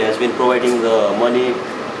government has been providing the money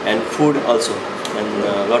and food also, and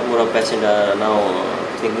a lot more of patients are now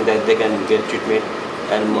thinking that they can get treatment,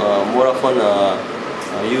 and more often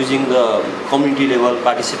using the community level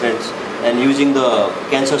participants and using the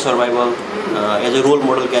cancer survival as a role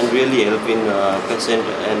model can really help in patient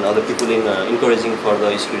and other people in encouraging for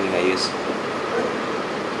the screening, I guess.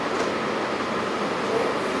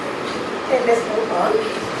 Okay, let's move on.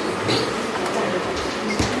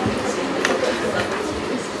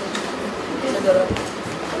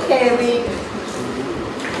 Okay, we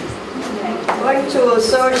going to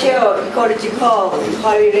social ecological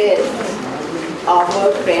correlate of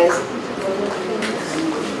workplace.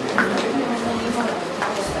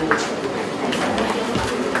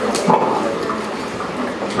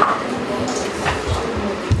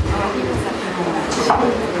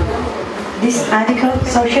 This article,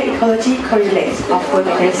 Social Ecology Correlates of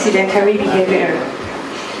Workplace Sedentary Behavior.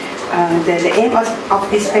 The aim of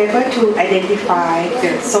this paper to identify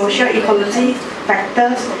the social ecology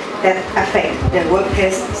factors that affect the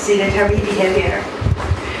workplace sedentary behavior.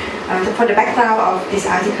 For the background of this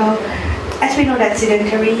article, as we know that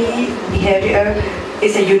sedentary behavior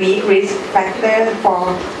is a unique risk factor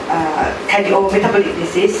for cardiometabolic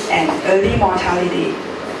disease and early mortality.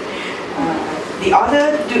 The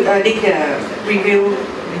author did the review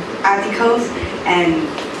articles and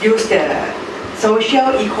used the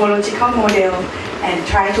social ecological model and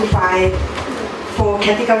try to find 4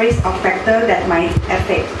 categories of factors that might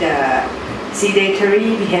affect the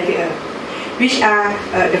sedentary behavior. which are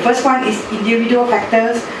the first one is individual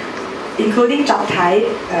factors, including job type,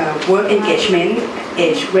 work engagement,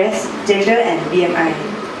 age, race, gender, and BMI.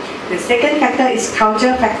 The second factor is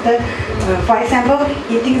culture factor. For example,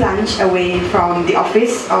 eating lunch away from the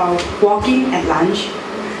office or walking at lunch.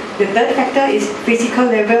 The third factor is physical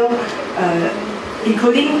level,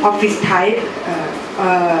 including office type,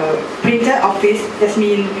 printer office. That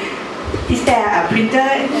means, is there a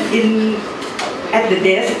printer at the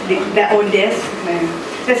desk, their own desk?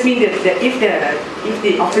 That means that if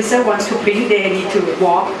the officer wants to print, they need to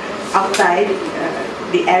walk outside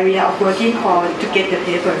the area of working hall to get the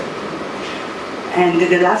paper. And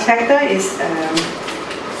the last factor is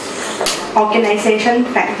organization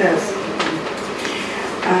factors.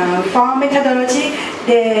 For methodology,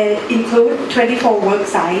 they include 24 work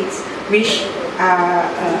sites, which are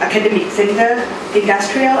academic center,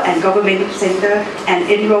 industrial and government center, and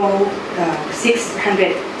enroll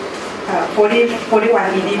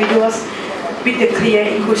 641 individuals with the clear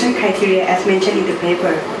inclusion criteria as mentioned in the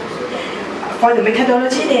paper. For the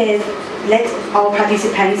methodology, they let all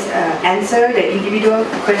participants answer the individual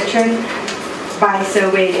question by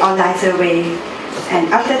survey, online survey,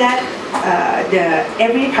 and after that,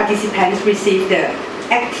 every participant received the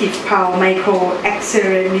active power micro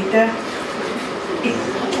accelerometer.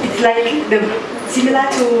 It's like similar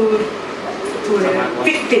to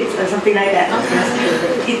Fitbit or something like that.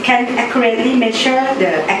 It can accurately measure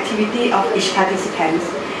the activity of each participant,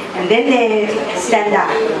 and then they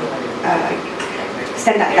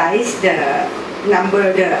standardize the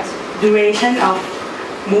number, the duration of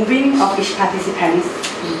moving of each participant,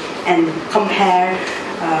 and compare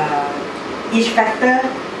each factor,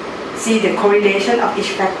 see the correlation of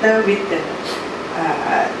each factor with the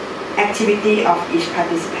activity of each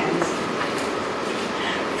participant.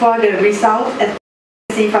 For the result, as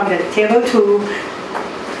you see from the table 2,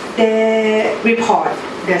 they report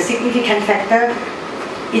the significant factor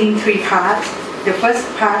in 3 parts. The first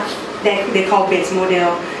part they call base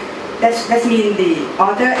model. That means the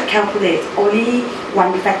author calculates only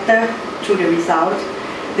one factor to the result.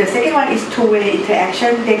 The second one is two-way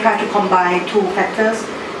interaction. They try to combine 2 factors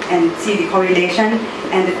and see the correlation.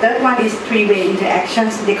 And the third one is 3-way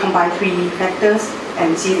interactions. They combine 3 factors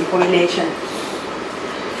and see the correlation.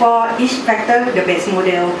 For each factor, the base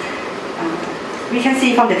model, we can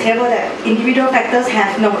see from the table that individual factors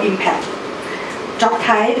have no impact. Job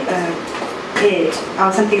type, age,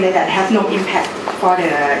 or something like that has no impact for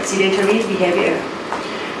the sedentary behavior.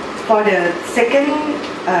 For the second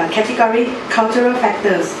category, cultural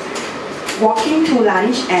factors, walking to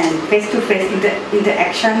lunch and face-to-face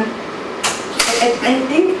interaction. I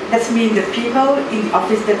think that means the people in the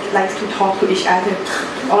office that likes to talk to each other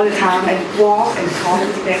all the time and walk and talk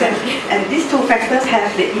together. And these 2 factors have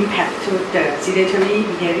the impact to the sedentary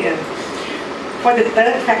behavior. For the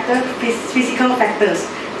third factor, physical factors,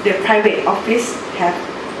 the private office have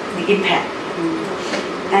the impact.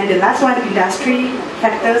 And the last one, industry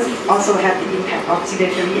factors, also have the impact of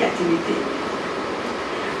sedentary activity.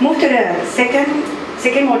 Move to the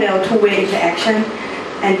second model, two-way interaction,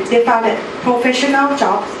 and they found that professional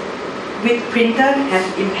jobs with printer has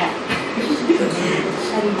impact.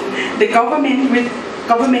 And the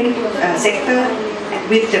government sector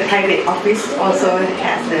with the private office also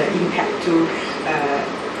has the impact to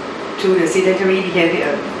the sedentary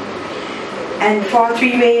behavior. And for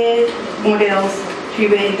three-way models,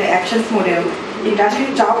 three-way interactions model,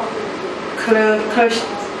 industry job,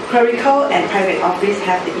 clerical and private office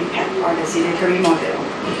have the impact on the sedentary model.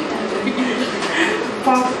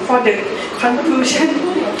 For the conclusion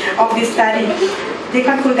of this study, they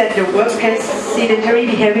conclude that the workplace sedentary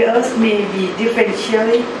behaviors may be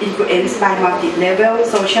differentially influenced by multi-level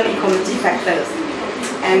social ecology factors.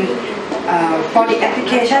 And for the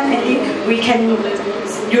application, I think we can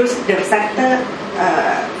use the factor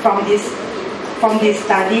from this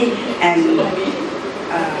study and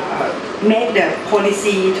make the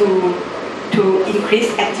policy to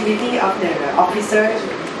increase activity of the officer,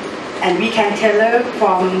 and we can tailor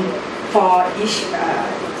for each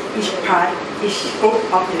part, each group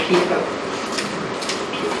of the people.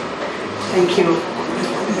 Thank you.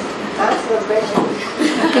 Ask the question.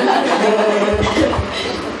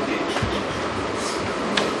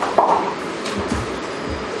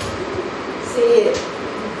 See,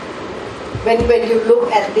 when you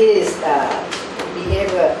look at this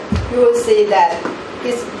behavior, you will see that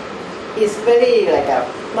it's very like a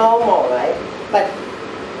normal, right? But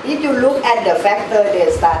if you look at the factor they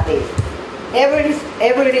studied, every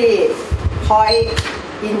point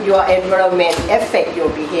in your environment affect your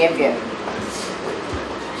behavior,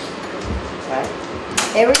 right?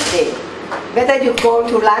 Everything. Whether you go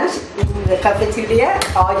to lunch in the cafeteria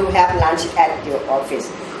or you have lunch at your office.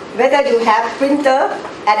 Whether you have printer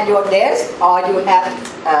at your desk or you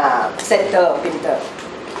have center printer.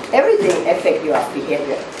 Everything affects your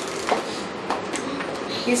behavior.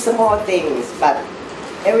 It's small things, but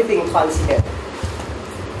everything considered.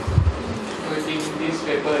 I think this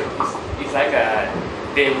paper is like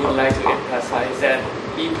they would like to emphasize that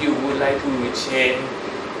if you would like to change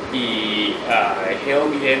the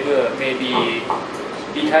health behavior, maybe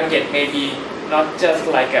the target maybe not just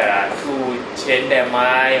like to change their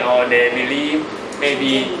mind or their belief,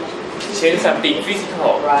 maybe change something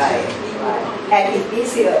physical. Right. And it's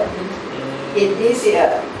easier. It's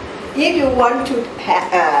easier. If you want to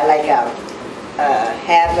have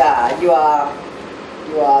your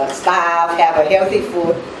staff have a healthy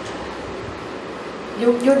food,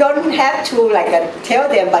 you don't have to tell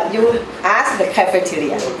them, but you ask the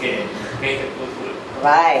cafeteria. Okay, make a good food.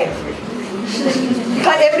 Right.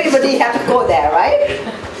 Because everybody have to go there, right?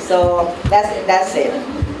 So that's it.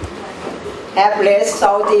 Have less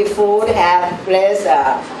salty food, have less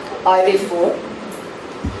oily food.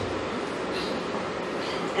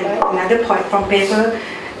 And another point from paper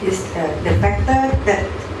is the factor that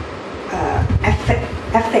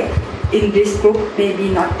affect in this group maybe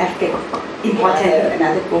not affect important in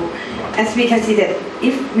another group. As we can see that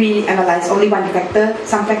if we analyze only one factor,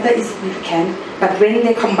 some factor is significant, but when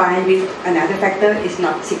they combine with another factor, it's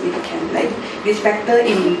not significant. Like this factor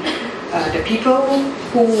in the people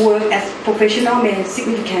who work as professional may be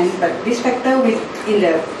significant, but this factor in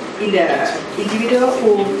the individual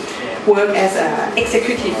who work as an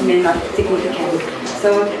executive may not significant.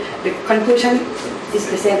 So the conclusion is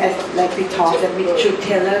the same as like we talked, that we should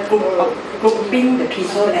tailor grouping the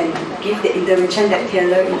people and give the intervention that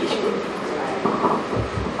tailor in each group.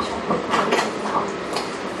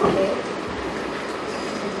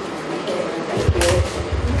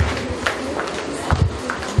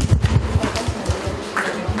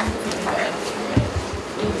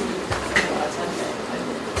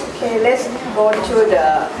 Okay, let's go to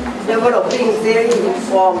the developing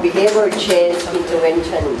theory-informed behavior change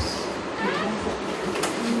interventions.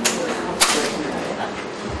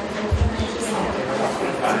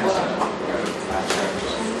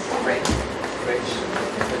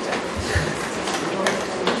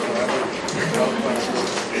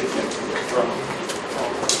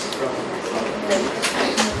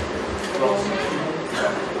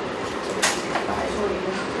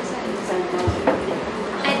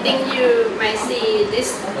 I think you might see this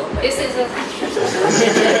is a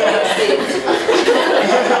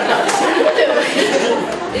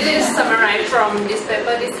this is summarized from this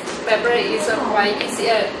paper. This paper is quite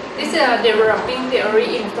easier. This is a developing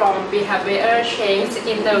theory informed behavior change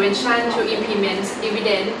intervention to implement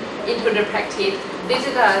evidence into the practice. This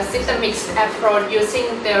is a systemic approach using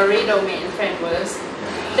theory domain frameworks.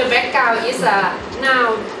 The background is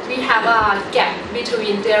now we have a gap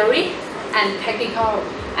between theory and practical,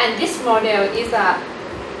 and this model is a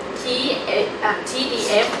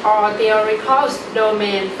TDF or theoretical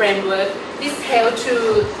domain framework. This helps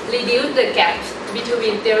to reduce the gap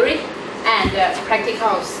between theory and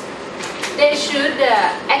practicals. They should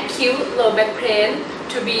acute low back pain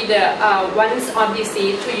to be the ones on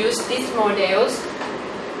disease to use these models,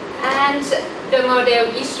 and the model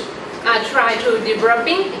is try to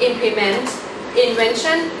developing implement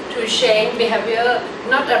invention to change behavior,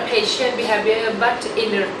 not a patient behavior, but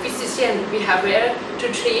in the physician behavior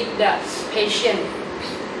to treat the patient.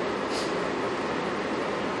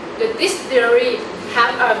 This theory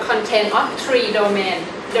have a content of 3 domains.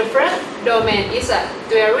 The first domain is a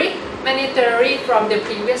theory, many theory from the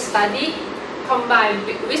previous study combined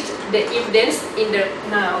with the evidence in the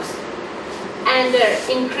nouns, and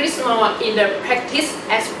increase more in the practice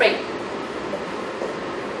aspect.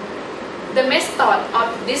 The method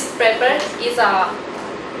of this paper is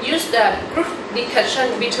use the group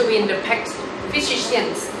discussion between the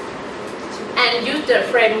physicians and use the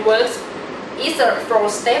frameworks. Is a 4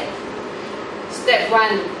 step. Step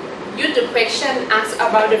 1, use the question asked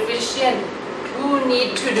about the physician who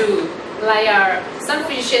need to do. Like some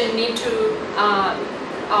physician need to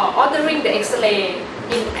ordering the X-ray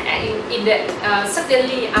in the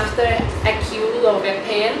suddenly after acute low back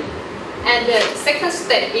pain. And the second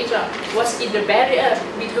step is what's in the barrier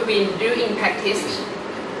between doing practice.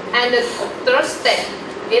 And the third step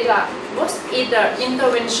is what is the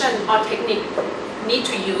intervention or technique need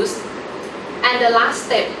to use. And the last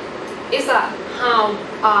step is how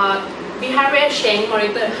behavior change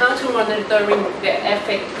monitor, how to monitoring the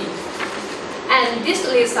effective. And this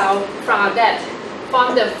result from that,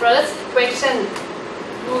 from the first question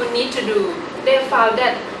who need to do, they found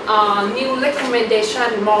that new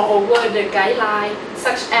recommendation. Moreover, the guidelines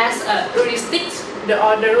such as restrict the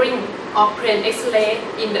ordering of brain X-ray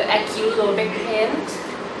in the acute low back pain.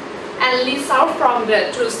 And result from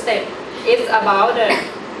the two-step is about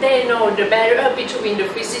they know the barrier between the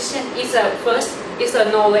physician is first is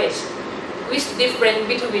a knowledge which different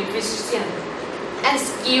between physician and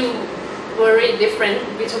skill very different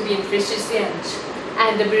between physicians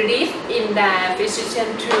and the belief in the physician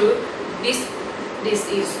to this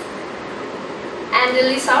disease. And the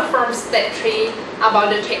result from step 3 about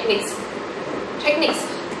the techniques.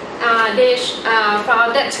 They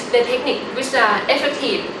found that the technique which are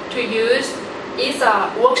effective to use is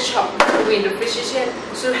a workshop between the physician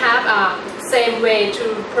to have a same way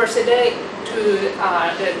to proceed to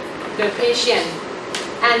the patient.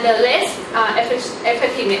 And the less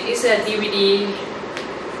effectiveness is a DVD,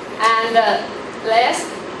 and less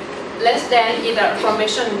than is the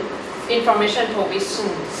information provision.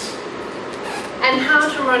 And how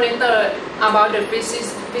to monitor about the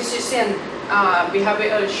physician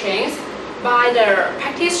behavioral change by the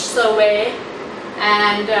practice survey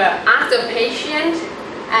and ask the patient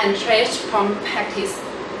and trace from practice.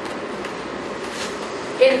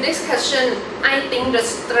 In discussion, I think the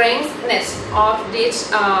strengthness of this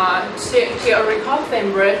theoretical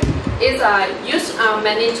framework is use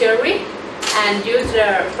many theory and use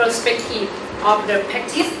the perspective of the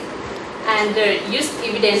practice and use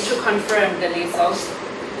evidence to confirm the results.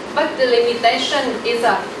 But the limitation is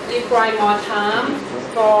require more time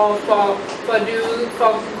for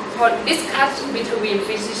discuss between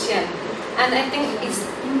physician, and I think it's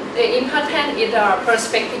important is the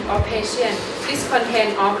perspective of patient. This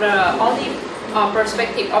content of the only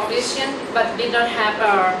perspective of physician, but did not have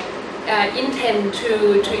intent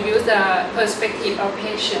to use the perspective of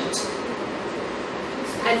patient.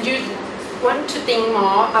 And you want to think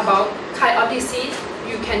more about kind of disease,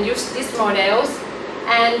 you can use these models,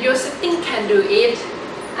 and your setting can do it,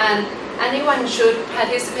 and anyone should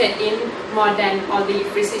participate in more than only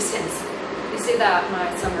physicians. This is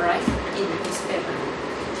my summary in this paper.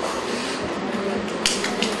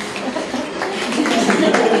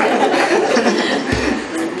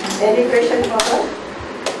 Any question for her?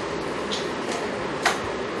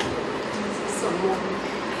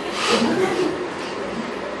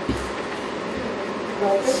 No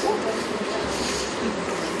question?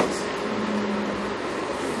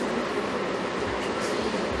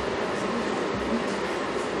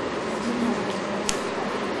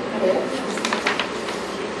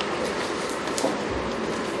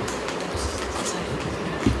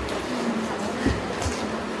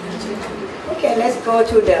 Okay, let's go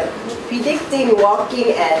to the predicting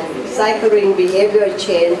walking and cycling behavior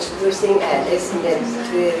change using an extended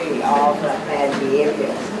theory of planned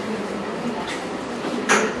behavior.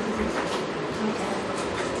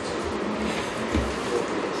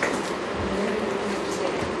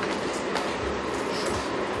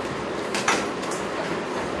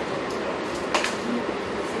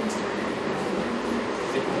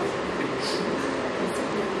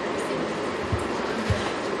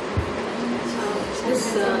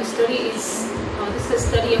 This is a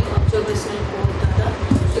study of observational cohort data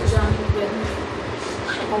examined with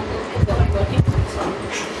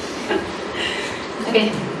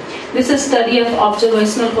This is a study of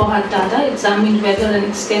observational cohort data examined whether an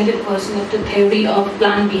extended version of the theory of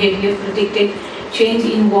planned behavior predicted change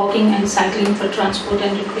in walking and cycling for transport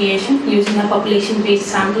and recreation using a population-based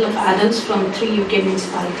sample of adults from 3 UK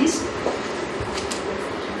municipalities.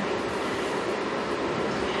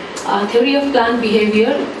 Theory of planned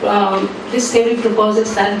behavior. This theory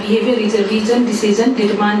proposes that behavior is a reasoned decision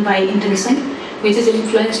determined by intention, which is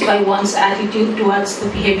influenced by one's attitude towards the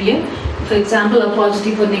behavior. For example, a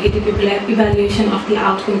positive or negative evaluation of the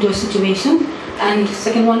outcome to a situation. And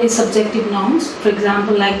second one is subjective norms, for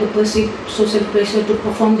example, like the perceived social pressure to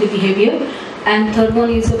perform the behavior. And third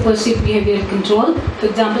one is the perceived behavioral control, for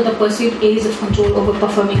example, the perceived ease of control over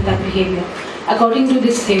performing that behavior. According to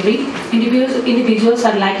this theory, individuals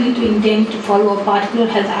are likely to intend to follow a particular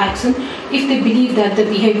health action if they believe that the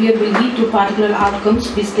behavior will lead to particular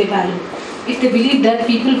outcomes which they value. If they believe that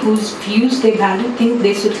people whose views they value think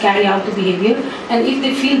they should carry out the behavior, and if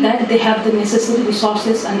they feel that they have the necessary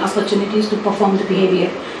resources and opportunities to perform the behavior.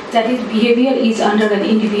 That is, behavior is under an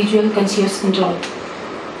individual conscious control.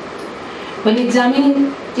 When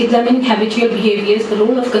examining habitual behaviors, the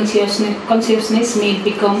role of consciousness may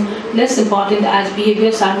become less important as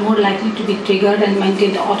behaviors are more likely to be triggered and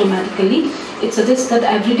maintained automatically. It suggests that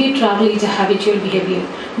everyday travel is a habitual behavior,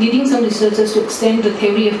 leading some researchers to extend the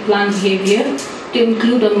theory of planned behavior to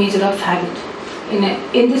include a measure of habit.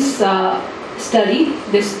 In this study,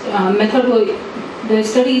 this method The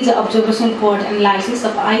study is an observational cohort analysis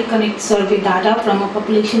of iConnect survey data from a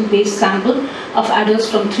population-based sample of adults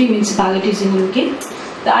from 3 municipalities in UK.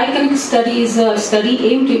 The iConnect study is a study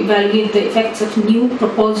aimed to evaluate the effects of new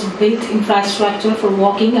proposed built infrastructure for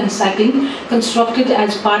walking and cycling constructed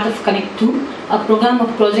as part of Connect 2, a program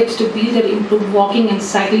of projects to build and improve walking and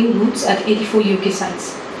cycling routes at 84 UK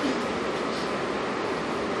sites.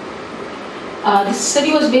 This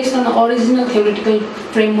study was based on the original theoretical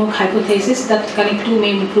framework hypothesis that Connect 2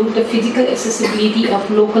 may improve the physical accessibility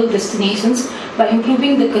of local destinations by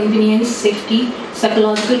improving the convenience, safety,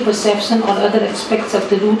 psychological perception or other aspects of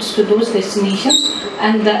the routes to those destinations,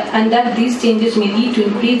 and that these changes may lead to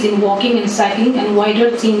increase in walking and cycling and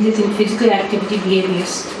wider changes in physical activity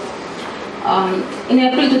behaviors. In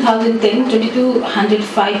April 2010,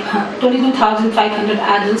 22,500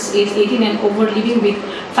 adults aged 18 and over living with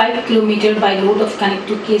 5 km by road of Connect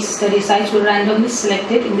 2 case study sites were randomly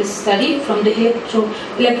selected in this study from the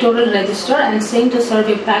electoral register and sent a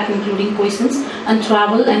survey pack including questions on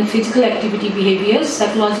travel and physical activity behaviors,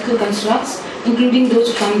 psychological constructs, including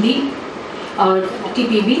those from the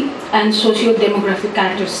TPB, and socio-demographic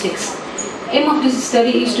characteristics. Aim of this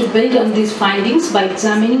study is to build on these findings by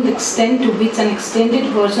examining the extent to which an extended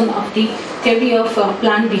version of the theory of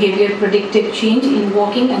planned behavior predicted change in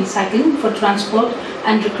walking and cycling for transport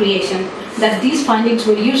and recreation. That these findings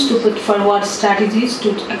were used to put forward strategies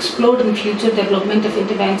to explore in future development of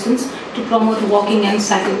interventions to promote walking and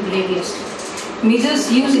cycling behaviors.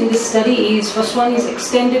 Measures used in this study is, first one is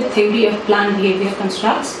extended theory of planned behavior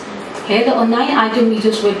constructs. Here the 9-item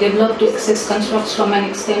measures were developed to access constructs from an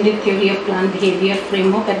extended theory of planned behavior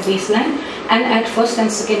framework at baseline and at first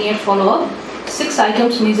and second year follow-up. 6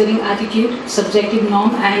 items measuring attitude, subjective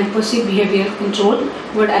norm and perceived behavior control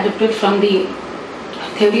were adopted from the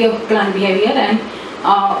theory of planned behavior, and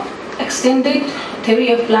extended theory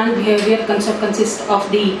of planned behavior consists of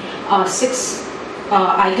the 6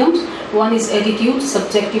 items. One is attitude,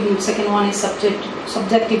 subjective, second one is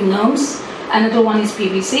subjective norms, another one is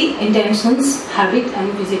PVC, intentions, habit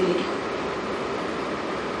and visibility.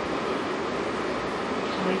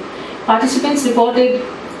 Participants reported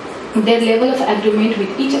their level of agreement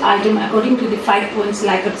with each item according to the 5 points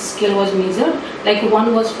Likert scale was measured. Like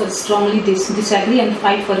 1 was for strongly disagree and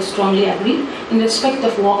 5 for strongly agree in respect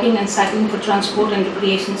of walking and cycling for transport and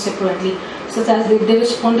recreation separately, such as they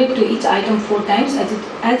responded to each item 4 times as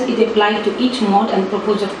it applied to each mode and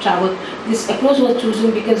purpose of travel. This approach was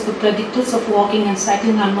chosen because the predictors of walking and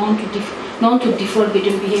cycling are known to differ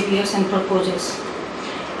between behaviors and purposes.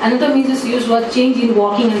 Another measures used was change in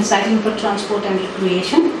walking and cycling for transport and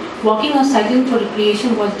recreation. Walking or cycling for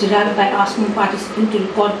recreation was derived by asking participants to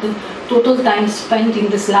report the total time spent in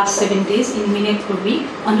this last 7 days in minutes per week,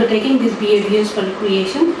 undertaking these behaviors for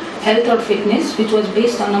recreation, health or fitness, which was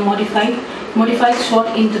based on a modified short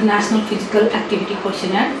international physical activity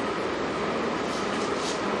questionnaire.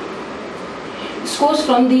 Scores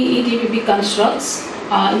from the ETPB constructs,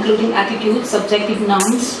 including attitude, subjective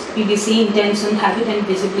norms, PVC, intention, habit and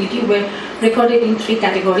visibility, were recorded in 3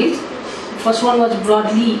 categories. First one was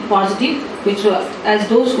broadly positive, which were as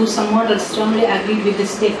those who somewhat or strongly agreed with the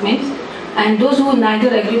statement, and those who neither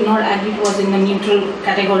agreed nor agreed was in the neutral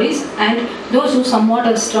categories, and those who somewhat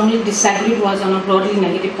or strongly disagreed was on a broadly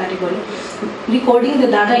negative category. Recording the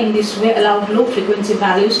data in this way allowed low frequency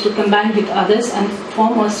values to combine with others and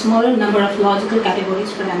form a smaller number of logical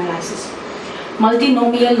categories for analysis.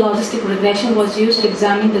 Multinomial logistic regression was used to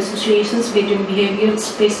examine the associations between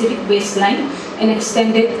behavior-specific baseline and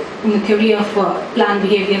extended in the theory of planned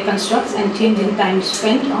behavior constructs and change in time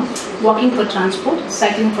spent on walking for transport,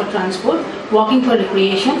 cycling for transport, walking for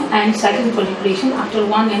recreation and cycling for recreation after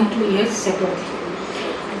 1 and 2 years separately.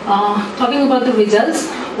 Talking about the results,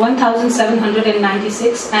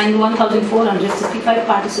 1,796 and 1,465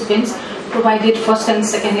 participants provided first and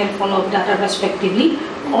second year follow-up data respectively.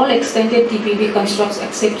 All extended TPB constructs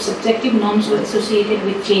except subjective norms were associated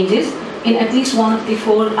with changes in at least one of the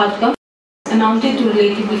 4 outcomes, amounted to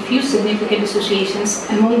relatively few significant associations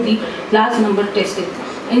among the large number tested.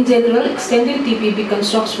 In general, extended TPB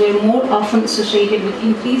constructs were more often associated with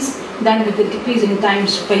increase than with the decrease in time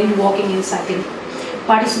spent walking and cycling.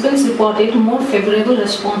 Participants reported more favorable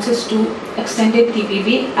responses to extended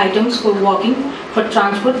TPB items for walking for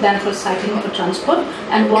transport than for cycling for transport,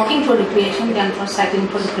 and walking for recreation than for cycling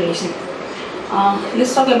for recreation.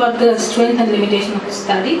 Let's talk about the strength and limitation of the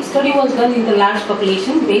study. The study was done in the large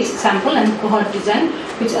population-based sample and cohort design,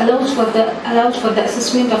 which allows for the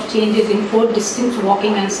assessment of changes in 4 distinct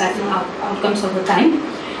walking and cycling outcomes over time.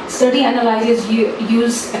 Study analyses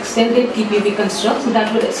use extended TPB constructs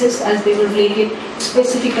that were assessed as they were related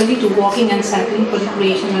specifically to walking and cycling for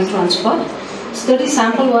recreation and transport. Study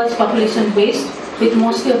sample was population based, with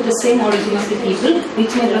mostly of the same origin of the people,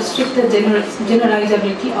 which may restrict the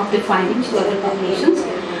generalizability of the findings to other populations.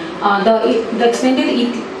 The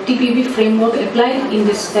extended TPB framework applied in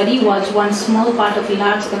this study was one small part of a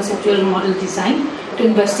large conceptual model design to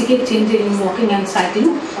investigate changes in walking and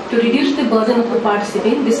cycling. To reduce the burden of the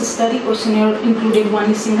participant, this study questionnaire included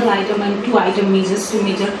one single item and 2 item measures to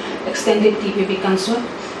measure extended TPB construct.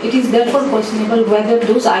 It is therefore questionable whether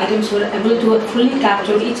those items were able to fully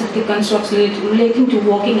capture each of the constructs relating to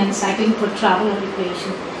walking and cycling for travel or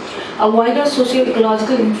recreation. A wider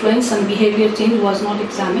socio-ecological influence on behavior change was not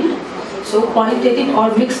examined. So qualitative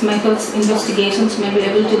or mixed methods investigations may be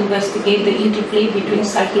able to investigate the interplay between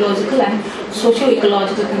psychological and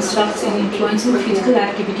socio-ecological constructs in influencing physical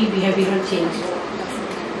activity behavioral change.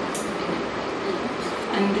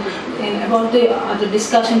 And about the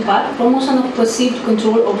discussion part, promotion of perceived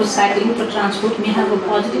control over cycling for transport may have a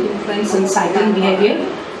positive influence on cycling behavior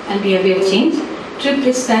and behavior change. Trip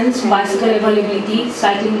distance, bicycle availability,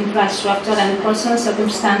 cycling infrastructure, and personal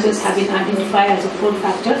circumstances have been identified as 4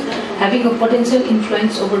 factors having a potential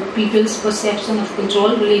influence over people's perception of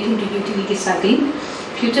control relating to utility cycling.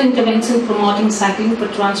 Future intervention promoting cycling for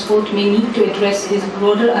transport may need to address these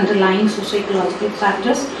broader underlying socio-ecological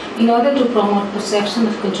factors in order to promote perception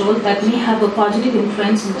of control that may have a positive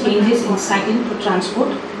influence on changes in cycling for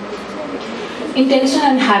transport. Intention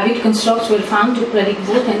and habit constructs were found to predict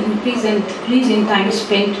both an increase and decrease in time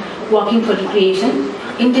spent walking for recreation.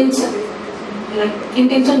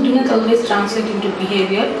 Intention do not always translate into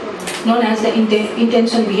behavior, known as the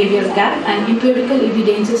intention behavior gap, and empirical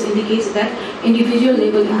evidences indicates that individual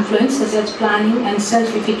level influence such as planning and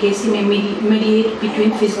self-efficacy may mediate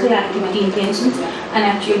between physical activity intentions and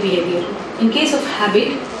actual behavior. In case of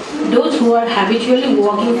habit, those who are habitually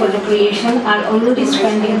walking for recreation are already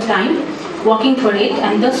spending time walking for it,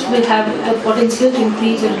 and thus will have the potential to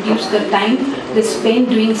increase or reduce the time they spend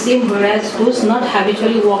doing same, whereas those not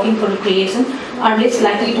habitually walking for recreation are less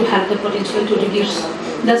likely to have the potential to reduce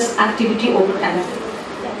this activity over time.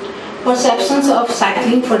 Perceptions of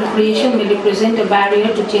cycling for recreation may represent a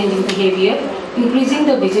barrier to change in behavior. Increasing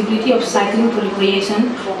the visibility of cycling for recreation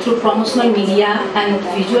through promotional media and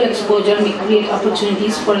visual exposure may create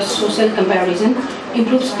opportunities for social comparison,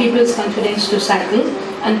 improves people's confidence to cycle,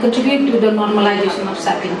 and contribute to the normalization of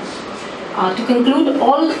cycling. To conclude,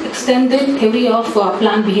 all extended theory of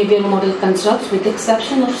planned behavior model constructs, with the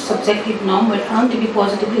exception of subjective norm, were found to be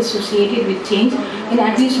positively associated with change in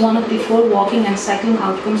at least one of the 4 walking and cycling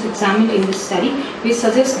outcomes examined in this study, which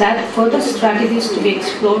suggests that further strategies to be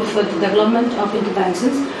explored for the development of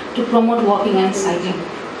interventions to promote walking and cycling.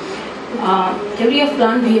 Theory of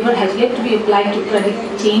planned behavior has yet to be applied to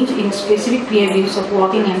predict change in specific behaviors of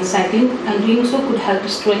walking and cycling, and doing so could help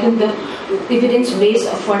strengthen the evidence base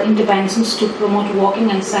for interventions to promote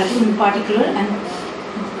walking and cycling in particular and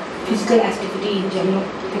physical activity in general.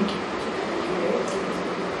 Thank you.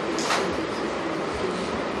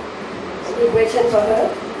 Any question for her?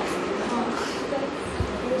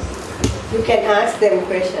 You can ask them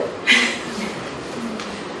question.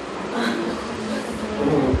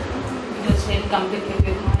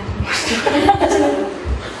 Complicated.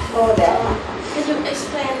 Oh, that. Can you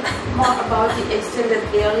explain more about the extended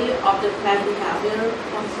theory of the planned behavior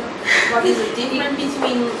concept? What is the difference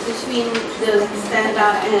between the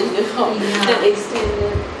standard and the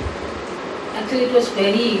extended? Actually, it was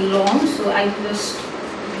very long, so I just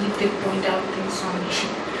did point out things on it.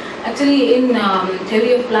 Actually, in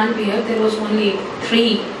theory of planned behavior, there was only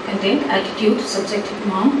 3 content: attitude, subjective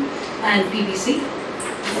norm, and PBC.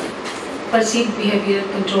 Perceived behavior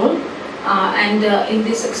control, and in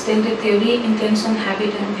this extended theory, intention,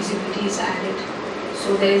 habit, and visibility is added.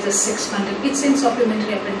 So there is a 6 content. It's in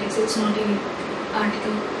supplementary appendix. It's not in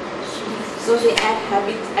article. So they add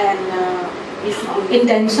habit and visibility.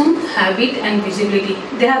 Intention, habit, and visibility.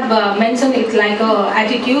 They have mentioned it like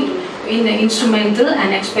attitude in instrumental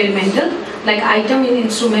and experimental. Like item in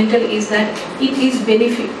instrumental is that it is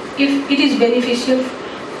if it is beneficial.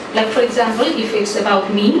 Like for example, if it's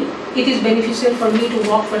about me, it is beneficial for me to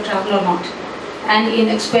walk for travel or not. And in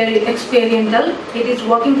experimental, it is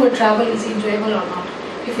walking for travel is enjoyable or not.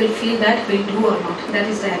 If we'll feel that, we'll do or not. That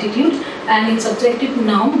is the attitude. And in subjective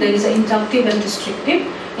norm, there is an inductive and descriptive.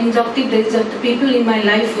 Inductive, there is the people in my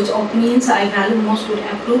life whose opinions I value most would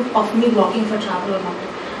approve of me walking for travel or not.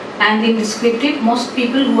 And in descriptive, most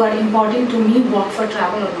people who are important to me walk for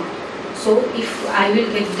travel or not. So if I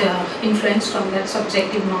will get influence from that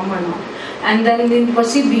subjective norm or not. And then in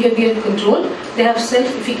perceived behavior control, they have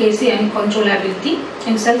self-efficacy and controllability.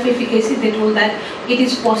 In self-efficacy, they told that it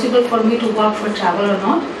is possible for me to walk for travel or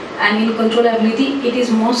not. And in controllability, it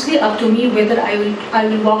is mostly up to me whether I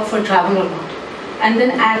will walk for travel or not. And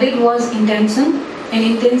then added was intention. In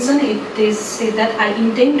intention, it is said that I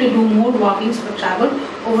intend to do more walkings for travel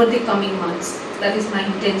over the coming months. That is my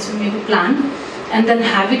intention, maybe plan. And then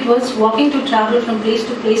habit was walking to travel from place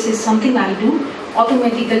to place is something I do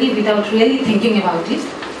automatically without really thinking about it.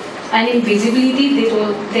 And in visibility,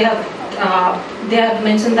 they have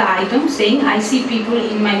mentioned the item saying I see people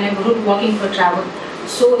in my neighborhood walking for travel.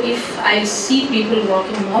 So if I see people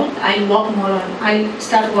walking more, I walk more or I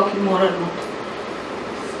start walking more or not.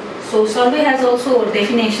 So survey has also a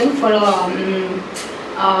definition for a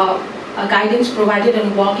guidance provided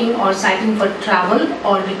on walking or cycling for travel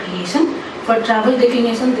or recreation. For travel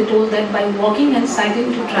definition, they told that by walking and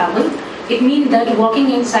cycling to travel, it means that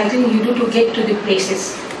walking and cycling you do to get to the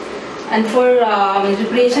places. And for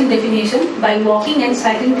recreation definition, by walking and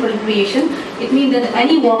cycling for recreation, it means that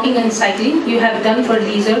any walking and cycling you have done for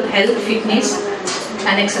leisure, health, fitness,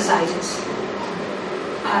 and exercises.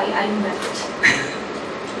 I know that.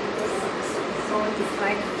 So it's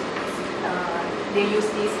like they use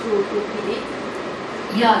these tools to predict?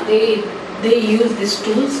 Yeah, they use these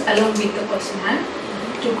tools along with the questionnaire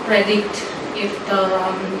to predict if the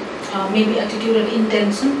maybe attitude or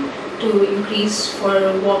intention to increase for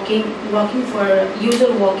walking for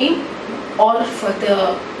usual walking or for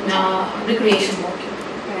the recreation walking.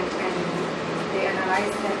 And they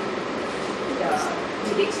analyze that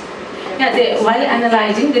prediction. Yeah, while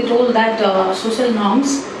analyzing, they told that social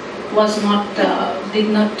norms was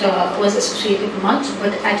associated much,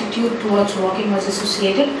 but attitude towards walking was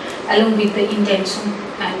associated along with the intention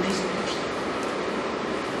and visibility.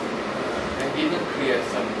 I didn't clear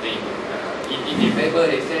something. In the paper,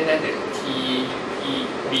 they say that the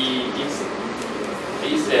TEB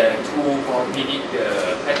is a tool for predict the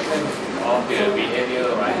pattern of the behavior,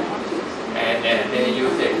 right? And they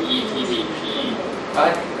use the ETDP.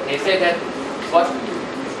 But they say that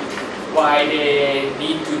why they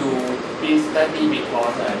need to do this study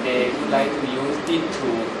because they would like to use it to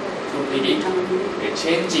predict the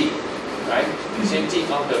changing, right? The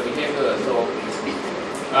changing of the behavior. So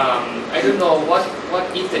I don't know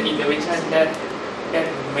what is the intervention that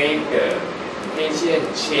make the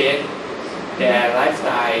patient change their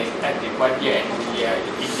lifestyle at the 1 year and 2 year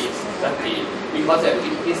in this study, because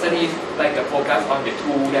this study is like a focus on the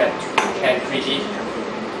tool that can predict,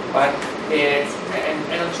 but I'm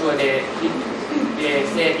not sure they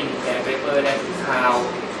said in their paper that is how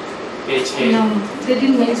they change. No, they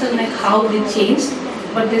didn't mention like how they changed,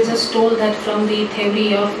 but they just told that from the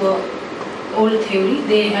theory of old theory,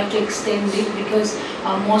 they have to extend it because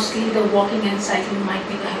mostly the walking and cycling might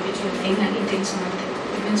be the habitual thing and intentional thing.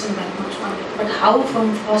 They mentioned that much on it. But how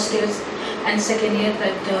from first year and second year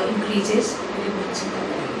that increases, they didn't mention that.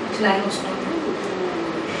 Till I was talking.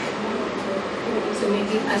 So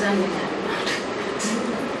maybe Azan will have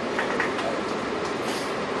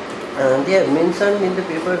They have mentioned in the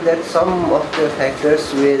paper that some of the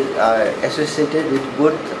factors were associated with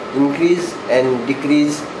both increase and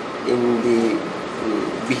decrease in the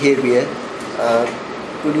behavior.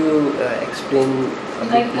 Could you explain a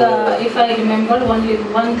bit more? If I remember,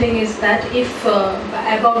 one thing is that if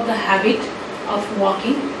about the habit of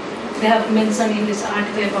walking, they have mentioned in this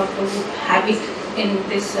article about the habit in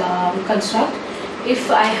this construct. If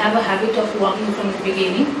I have a habit of walking from the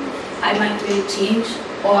beginning, I might will change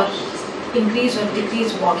or increase or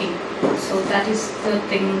decrease walking. So that is the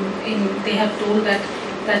thing. They have told that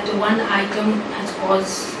one item has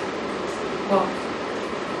caused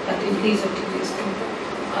that increase or decrease.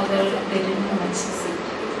 Other they didn't mention.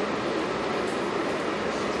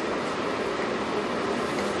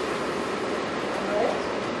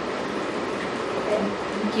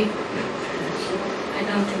 Thank you. I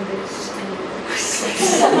don't think there's any more questions.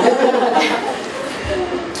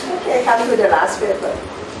 Okay, come to the last paper.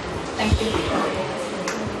 Thank you.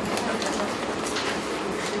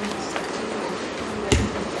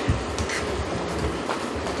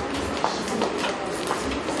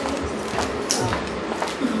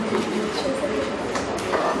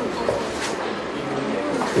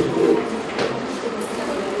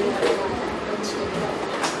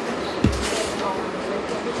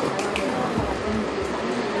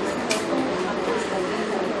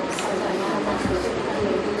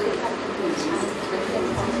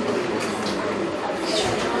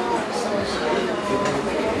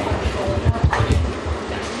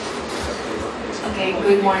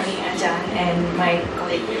 Good morning, Ajahn and my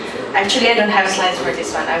colleague. Actually, I don't have slides for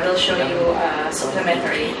this one. I will show you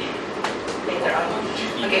supplementary later on.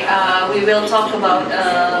 Okay, we will talk about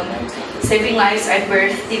Saving Lives at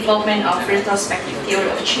Birth, Development of Retrospective Theory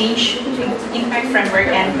of Change, Impact Framework,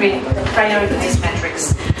 and Prioritize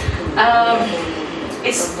Metrics.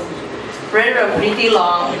 It's rather a pretty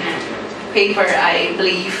long paper, I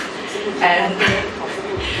believe, and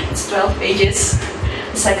it's 12 pages,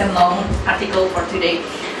 second long article for today.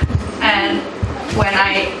 And when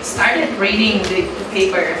I started reading the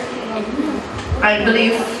paper, I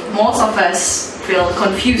believe most of us feel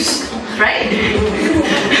confused, right?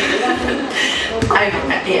 I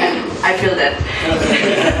feel that.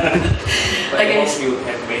 Okay.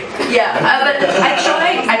 Yeah, but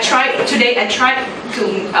I tried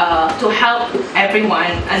to help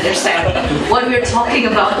everyone understand what we're talking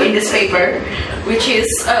about in this paper, which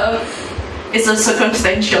is it's a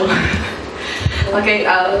circumstantial. Okay.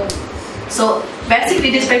 So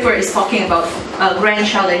basically, this paper is talking about grand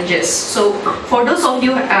challenges. So for those of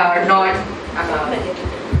you who are not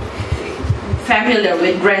familiar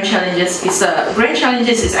with grand challenges, grand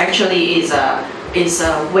challenges is actually a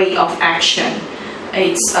way of action.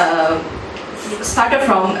 It's started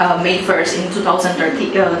from May 1st in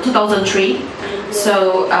 2003.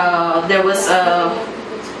 So there was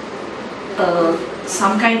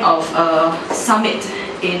some kind of summit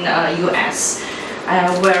in US.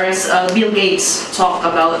 Whereas Bill Gates talked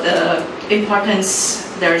about the importance,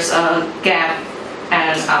 there's a gap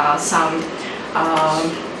and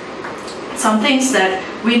some things that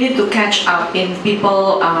we need to catch up in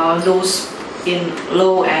people, those in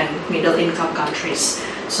low and middle income countries.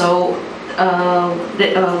 So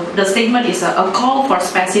the statement is a call for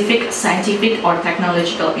specific scientific or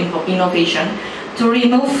technological innovation to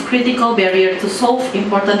remove critical barrier to solve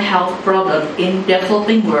important health problems in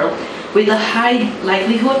developing world with a high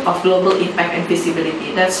likelihood of global impact and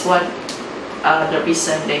visibility. That's what the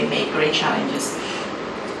reason they make grand challenges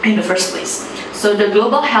in the first place. So the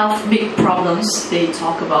global health big problems they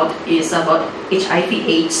talk about is about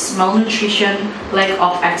HIV/AIDS, malnutrition, lack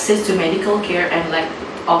of access to medical care, and lack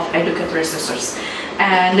of adequate resources.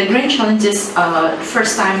 And the grand challenges,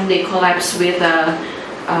 first time they collapse with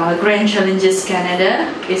Grand Challenges Canada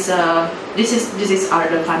is are the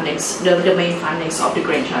fundings, the main fundings of the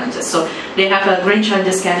Grand Challenges. So they have a Grand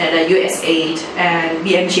Challenges Canada, USAID, and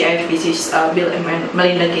BMGF, which is Bill and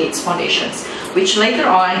Melinda Gates Foundations. Which later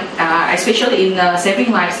on, especially in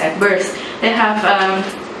Saving Lives at Birth, they have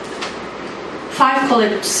five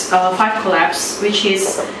collabs, which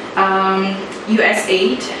is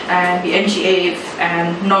USAID and BMGF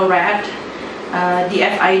and NORAD.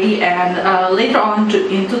 DFID, and later on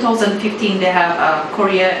in 2015 they have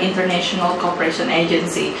Korea International Cooperation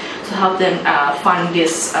Agency to help them fund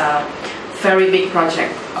this very big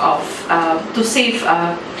project of to save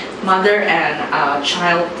mother and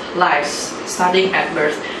child lives starting at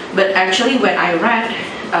birth. But actually when I read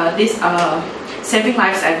this Saving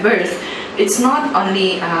Lives at Birth, it's not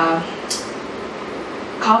only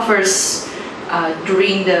covers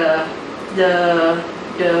during the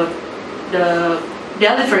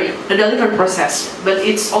delivery process, but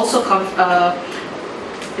it's also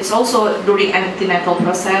during antenatal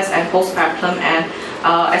process and postpartum, and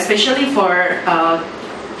especially for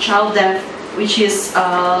child death, which is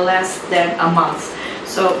less than a month.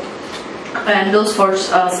 So, and those for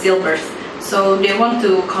stillbirth. So they want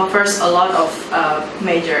to cover a lot of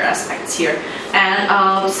major aspects here.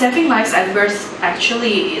 And Saving Lives at Birth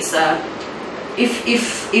actually is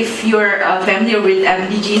if you're familiar with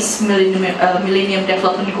MDGs, Millennium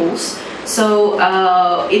Development Goals, so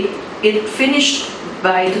it finished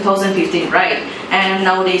by 2015, right? And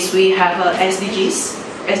nowadays we have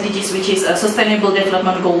SDGs, which is Sustainable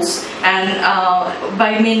Development Goals, and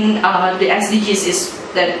by the SDGs is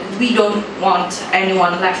that we don't want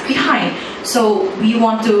anyone left behind. So we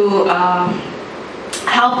want to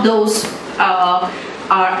help those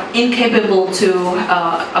are incapable to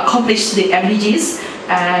accomplish the MDGs,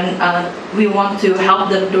 and we want to help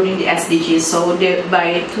them during the SDGs. So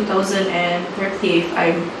by 2030, if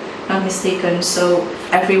I'm not mistaken, so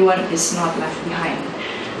everyone is not left behind.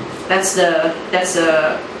 That's the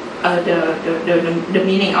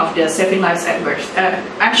meaning of the Saving Lives at Birth.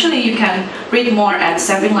 Actually, you can read more at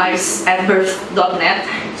savinglivesatbirth.net.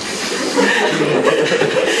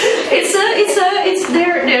 It's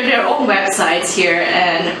their own websites here,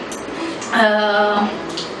 and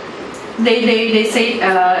they say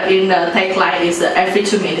in the tagline is every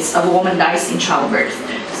 2 minutes a woman dies in childbirth.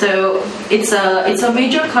 So it's a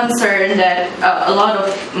major concern that a lot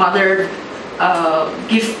of mothers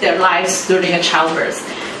give their lives during a childbirth.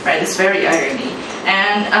 Right, it's very irony.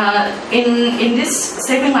 And in this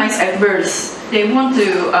Saving Lives at Birth, they want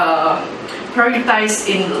to prioritized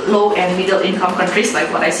in low and middle income countries,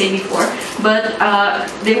 like what I said before. But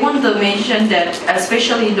they want to mention that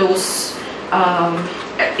especially those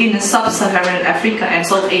in sub-Saharan Africa and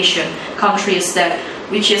South Asian countries that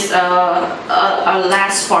which is are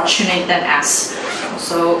less fortunate than us.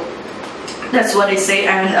 So that's what they say.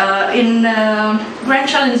 And in Grand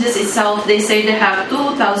Challenges itself, they say they have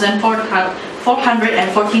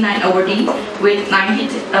 2,449 awardees with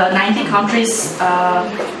 90 countries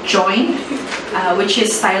joined, which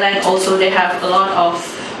is Thailand. Also, they have a lot of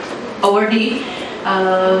awardees.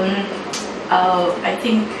 I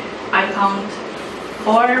think I count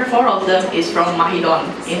four of them is from Mahidol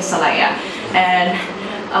in Salaya. And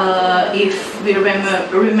if we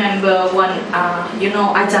remember one,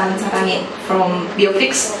 Ajahn Sarangit from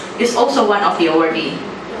Biofix is also one of the awardees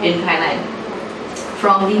in Thailand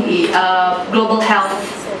from the Global Health,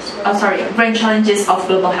 Grand Challenges of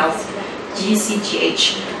Global Health,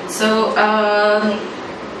 GCGH. So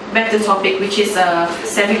back to the topic, which is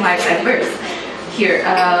saving lives at birth. Here,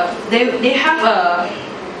 they have a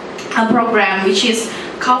program which is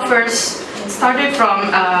covers started from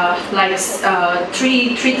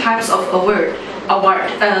three types of award.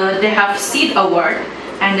 They have seed award,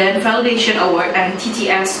 and then validation award, and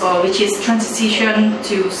TTS, which is transition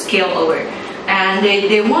to scale award. And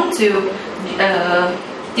they want to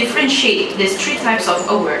differentiate these three types of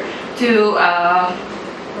award to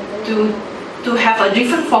have a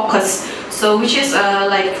different focus. So which is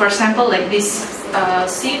like, for example, like this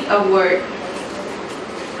seed award.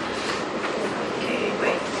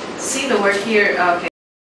 See the word here. Okay.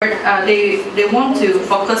 They want to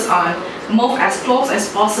focus on move as close as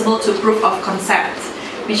possible to proof of concept,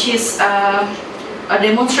 which is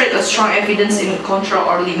demonstrate a strong evidence in control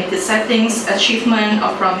or limited settings, achievement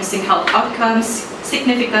of promising health outcomes,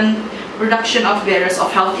 significant reduction of barriers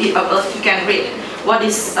of health. You can read what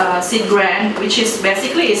is seed grant, which is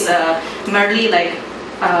basically is merely like,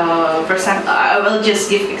 for example, I will just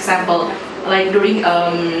give example like during.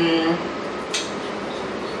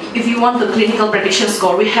 If you want the clinical prediction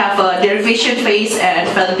score, we have a derivation phase and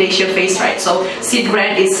validation phase, right? So seed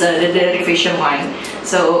grant is the derivation one.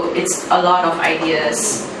 So it's a lot of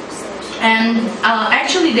ideas. And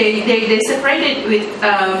actually they separate it with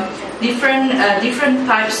different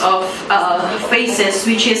types of phases,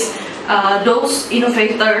 which is those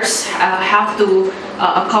innovators have to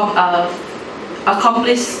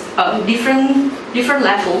accomplish different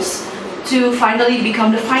levels to finally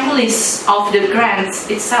become the finalists of the grants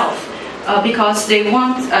itself, because they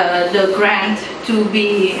want the grant to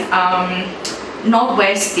be not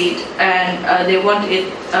wasted, and they want it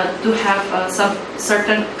to have some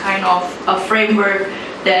certain kind of a framework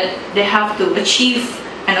that they have to achieve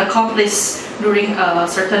and accomplish during a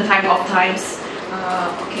certain time of times.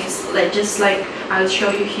 Okay, so just like I'll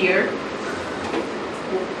show you here.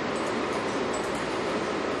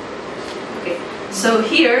 Okay, so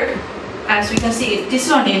here, as we can see, this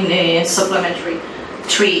one in a supplementary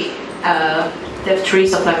 3. There are 3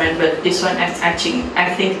 supplement, but this one actually I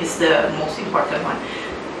think is the most important one.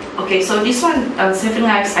 Okay, so this one, saving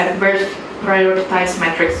lives at birth prioritized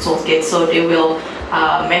metrics toolkit. So they will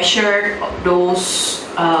measure those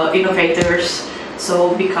innovators.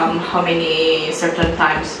 So become how many certain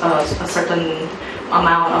times, a certain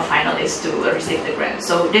amount of finalists to receive the grant.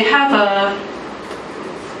 So they have a.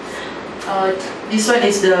 This one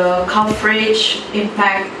is the coverage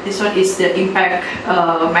impact. This one is the impact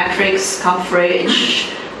matrix, coverage,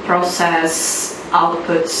 process,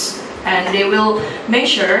 outputs, and they will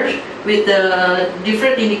measure with the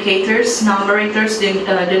different indicators, numerators,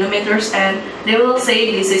 denominators, and they will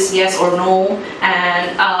say this is yes or no,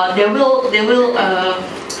 and they will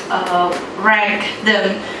rank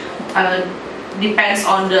them. Depends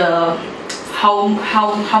on the how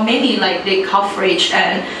many like the coverage,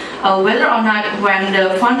 and whether or not when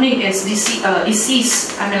the funding is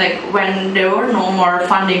ceased, I mean like when there were no more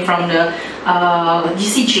funding from the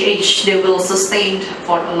GCGH, they will sustain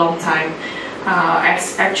for a long time.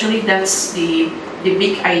 Actually that's the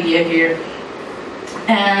big idea here.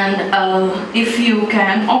 And if you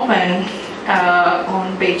can open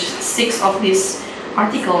on page 6 of these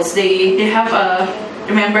articles, they have a,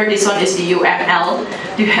 remember this one is the UML,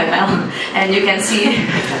 and you can see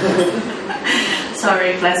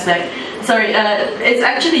sorry, flashback. Sorry, it's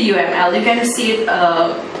actually UML. You can see it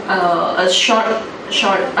a short.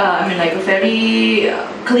 I mean, like very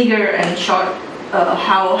clear and short.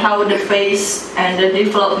 How the phase and the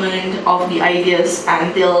development of the ideas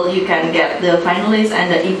until you can get the finalists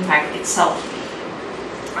and the impact itself.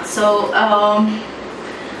 So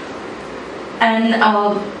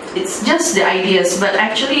it's just the ideas, but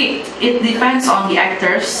actually it depends on the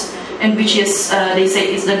actors. and which is they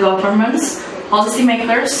say is the governments,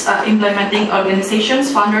 policymakers, implementing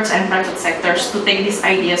organizations, funders, and private sectors to take these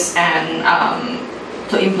ideas and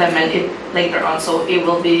to implement it later on, so it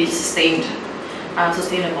will be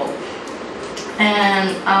sustainable.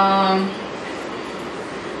 And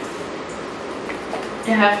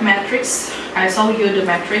they have metrics. I saw you the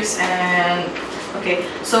metrics, and okay.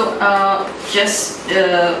 So just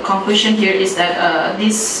the conclusion here is that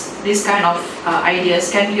this kind of ideas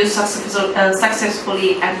can be used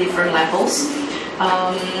successfully at different levels,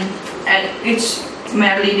 and each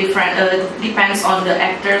merely different depends on the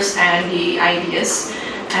actors and the ideas.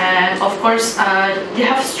 And of course, they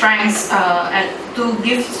have strengths to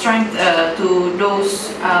give strength to those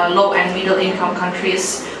low and middle income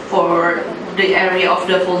countries for the area of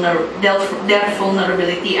their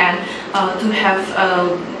vulnerability, and to have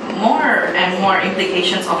more and more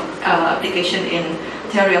implications of application in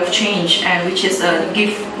theory of change, and which is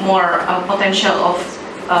give more potential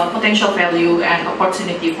value and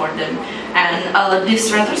opportunity for them. And this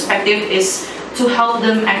retrospective is to help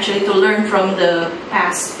them actually to learn from the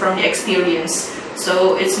past, from the experience.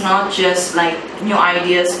 So it's not just like new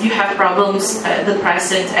ideas. You have problems at the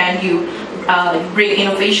present and you bring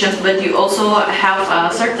innovations, but you also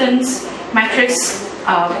have certain metrics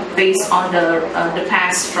based on the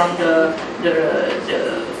past, from the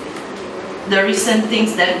recent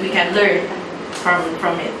things that we can learn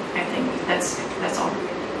from it. I think that's all.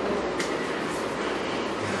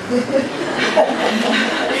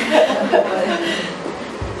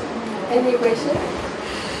 Any question?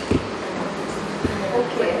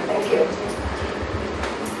 Okay, thank you.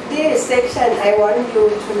 This section, I want you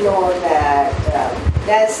to know that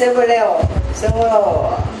there are several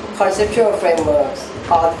conceptual frameworks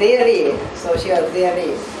or theory, social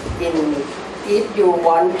theory, if you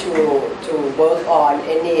want to work on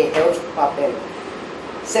any health problem.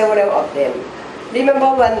 Several of them.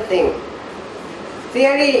 Remember one thing.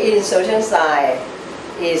 Theory in social science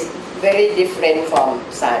is very different from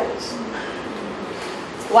science.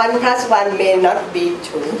 1 + 1 may not be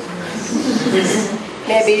 2,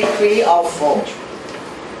 maybe 3 or 4.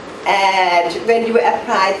 And when you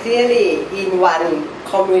apply theory in one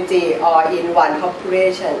community or in one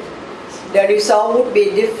population, the result would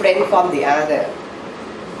be different from the other.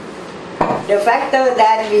 The factor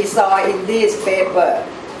that we saw in this paper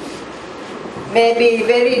may be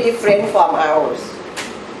very different from ours.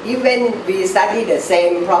 Even we study the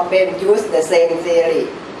same problem, use the same theory.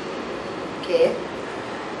 Okay?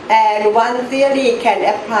 And one theory can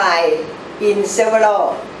apply in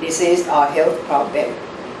several disease or health problems.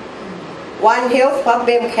 One health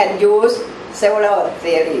problem can use several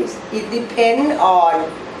theories. It depends on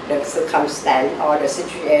the circumstance or the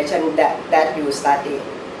situation that you study.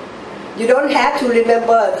 You don't have to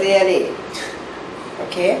remember theory.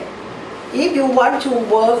 Okay? If you want to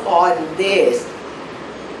work on this,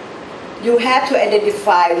 you have to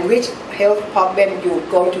identify which health problem you're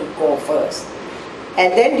going to go first.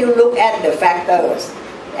 And then you look at the factors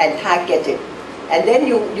and target it. And then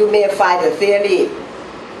you may find the theory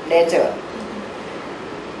later.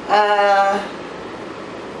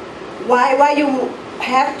 Why you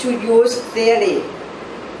have to use theory?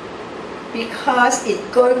 Because it's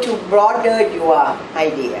going to broaden your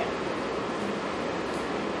idea.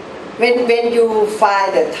 When you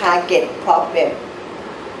find the target problem,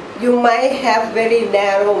 you might have very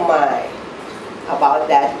narrow mind about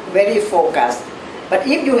that, very focused. But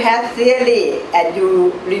if you have theory and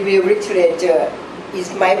you review literature,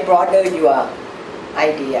 it might broaden your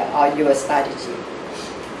idea or your strategy.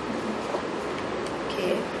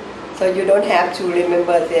 Okay, so you don't have to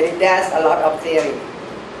remember theory. There's a lot of theory.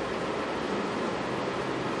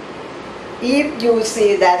 If you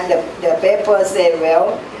see that the paper say,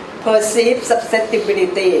 well, perceived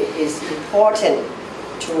susceptibility is important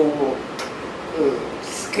to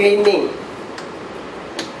screening,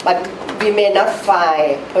 but we may not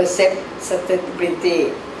find perceived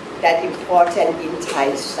susceptibility that important in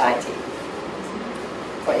Thai society.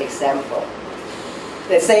 For example,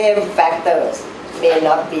 the same factors may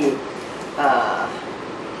not be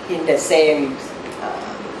in the same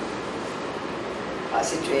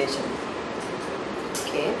situation.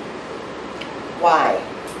 Okay, why?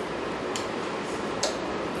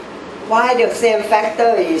 Why the same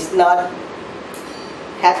factor is not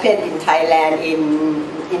happen in Thailand, in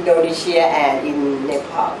Indonesia, and in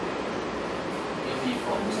Nepal? Maybe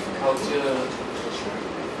from culture.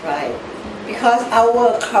 Right, because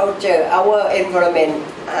our culture, our environment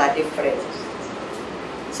are different.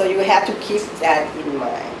 So you have to keep that in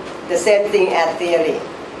mind. The same thing as theory.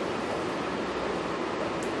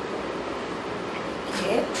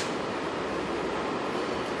 Okay.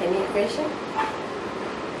 Any question?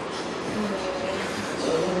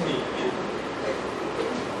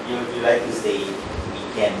 You like to say we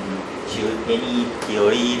can choose any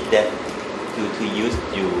theory that to use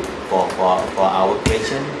you for our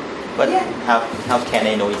question, but yeah. how can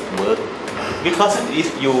I know it work? Because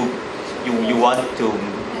if you want to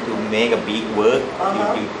make a big work,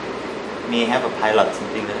 you may have a pilot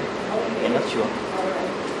something like that. I'm not sure.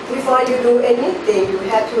 Before you do anything, you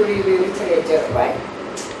have to review literature, right?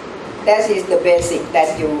 That is the basic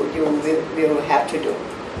that you will have to do.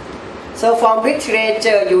 So from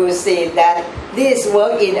literature, you will see that this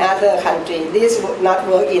work in other country, this not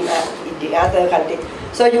work in the other country.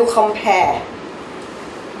 So you compare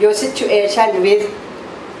your situation with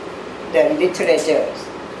the literature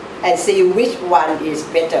and see which one is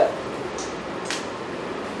better.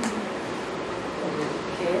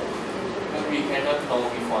 Okay. But we cannot know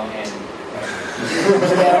beforehand.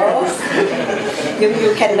 No,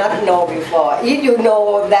 you cannot know before. If you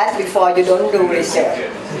know that before, you don't do research,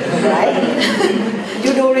 right?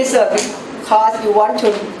 You do research because you want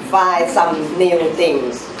to find some new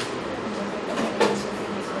things,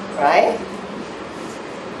 right?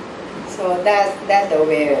 So that's the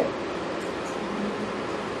way.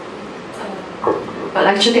 Well,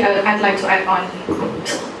 actually, I'd like to add on.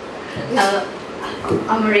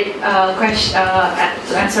 Question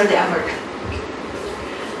to answer the Amrit.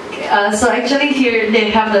 So actually here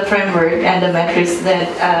they have the framework and the metrics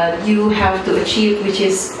that you have to achieve, which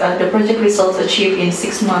is the project results achieved in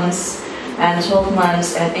 6 months and 12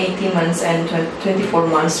 months and 18 months and 24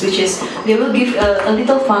 months, which is they will give a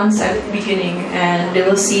little funds at the beginning and they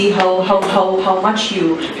will see how much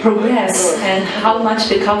you progress and how much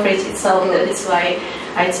the coverage itself. That is why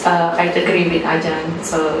I agree with Ajahn.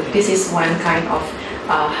 So this is one kind of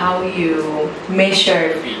how you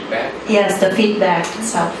measure feedback. Yes, the feedback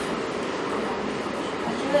itself.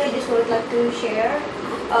 Actually, I just would like to share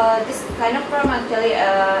this kind of program actually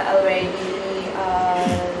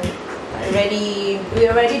we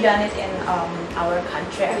already done it in our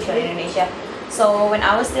country, actually Indonesia. So when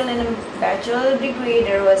I was still in a bachelor degree,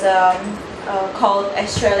 there was called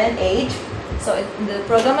Australian Aid. So the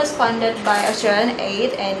program was funded by Australian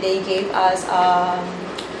Aid, and they gave us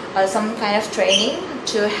some kind of training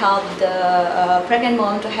to help the pregnant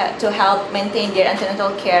mom to help maintain their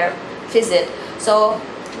antenatal care visit. So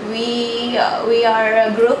we are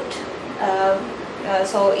grouped.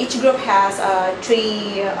 So each group has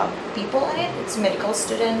 3 people in it. It's medical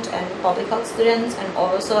student and public health students and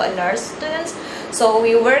also a nurse students. So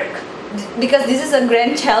we work because this is a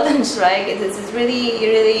grand challenge, right? This is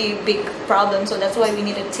really big problem. So that's why we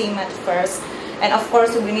need a team at first, and of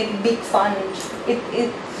course we need big fund.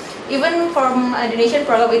 Even from a donation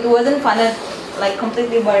program, it wasn't funded like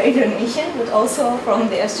completely by Indonesian, but also from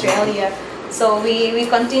the Australia. So we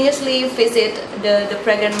continuously visit the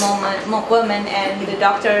pregnant woman, and the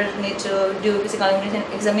doctor need to do physical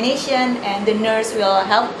examination, and the nurse will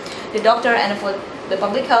help the doctor. And for the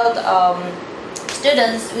public health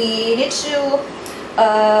students, we need to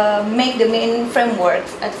make the main framework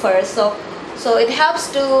at first. So it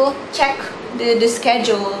helps to check the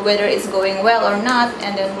schedule, whether it's going well or not,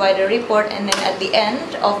 and then write a report, and then at the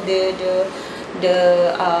end of the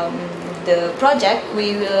project,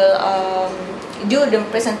 we will do the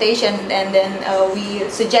presentation, and then we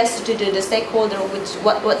suggest to the stakeholder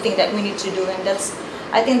what thing that we need to do, and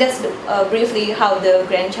I think that's briefly how the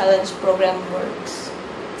Grand Challenge program works.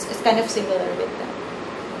 It's kind of similar with that.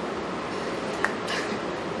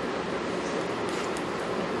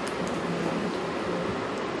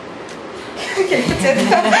 Okay,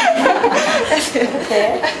 that's it.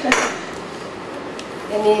 Okay.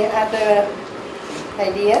 Any other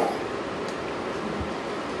idea?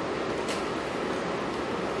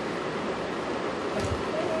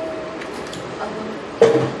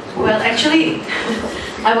 Well, actually,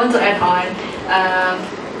 I want to add on.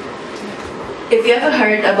 If you ever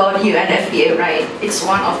heard about UNFPA, right? It's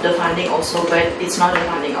one of the funding also, but it's not the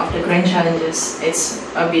funding of the Grand Challenges. It's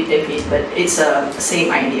a bit different, but it's the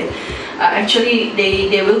same idea. Actually,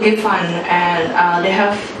 they will give fund, and they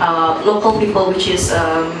have local people, which is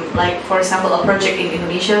like, for example, a project in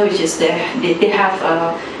Indonesia, which is they have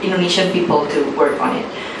Indonesian people to work on it.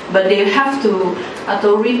 But they have to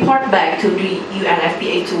report back to the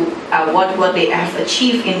UNFPA to what they have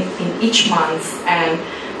achieved in each month, and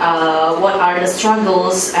what are the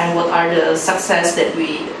struggles and what are the success that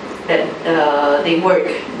they work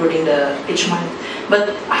during each month.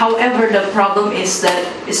 But however, the problem is that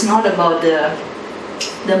it's not about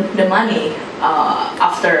the money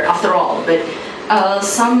after all. But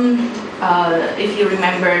if you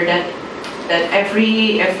remember that that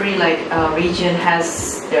every like region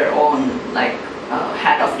has their own like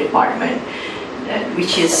head of department,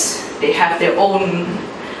 which is they have their own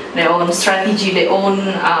strategy, their own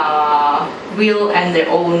will, and their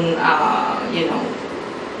own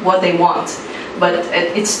what they want. But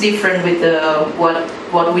it's different with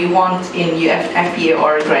what we want in FPA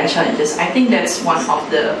or Grand Challenges. I think that's one of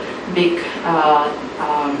the big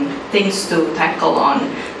things to tackle on,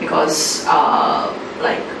 because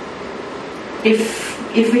like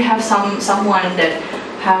if we have someone that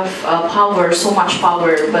have power, so much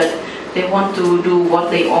power, but they want to do what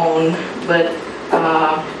they own, but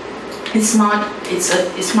it's not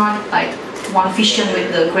like one vision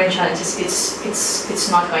with the Grand Challenges. It's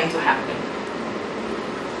not going to happen.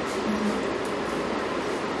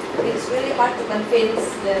 It's really hard to convince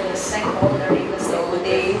the stakeholder, even though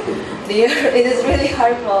it is really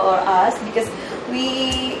hard for us, because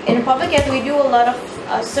we in public health we do a lot of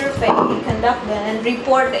survey, conduct and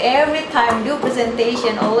report every time, do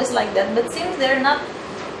presentation, always like that. But since they're not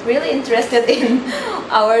really interested in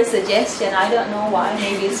our suggestion, I don't know why.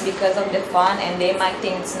 Maybe it's because of the fun, and they might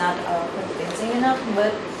think it's not convincing enough.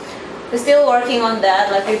 But we're still working on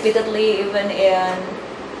that, like repeatedly. Even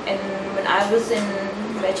in when I was in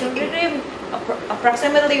bachelor degree,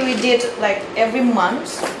 approximately we did like every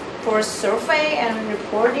month for survey and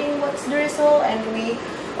reporting what's the result, and we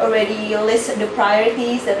already listed the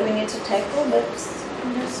priorities that we need to tackle, but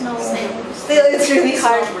there's no, still it's really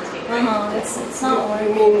hard. It's not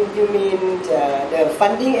working. You mean the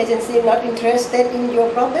funding agency not interested in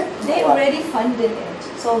your problem? They already funded it,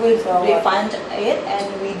 so they fund it,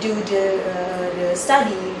 and we do the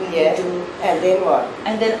study. We do, and then what?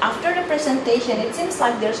 And then after the presentation, it seems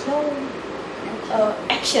like there's no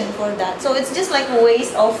action for that. So it's just like a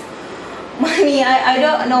waste of money. I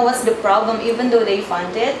don't know what's the problem, even though they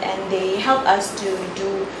fund it and they help us to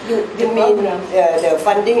do the program. The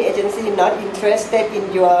funding agency not interested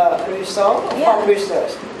in your result from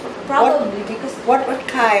research? Probably because what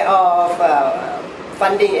kind of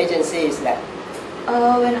funding agency is that?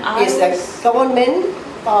 When I is a government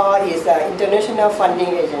or is an international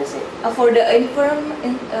funding agency? For the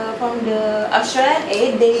from the Australian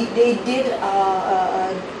aid, they did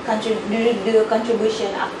the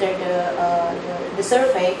contribution after the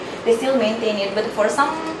survey. They still maintain it, but for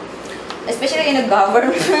some, especially in the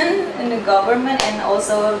government, and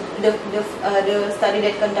also the study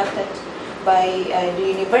that conducted by the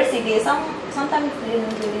university, sometimes it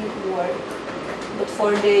didn't really work. But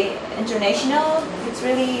for the international, it's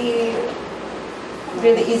really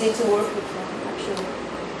easy to work with them, actually.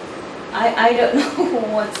 I don't know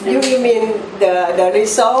what's the... You mean the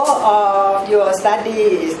result of your study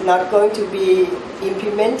is not going to be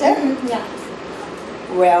implemented? Yeah.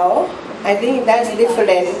 Well, I think that's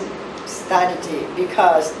different strategy,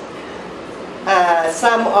 because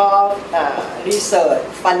some of research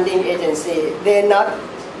funding agency,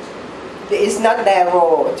 it's not their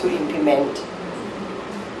role to implement.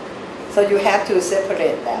 So you have to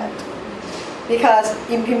separate that. Because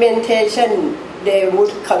implementation, they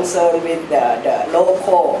would concern with the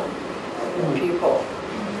local people.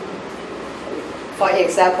 For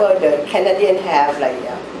example, the Canadian have like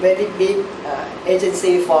a very big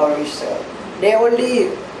agency for research. They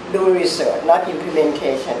only do research, not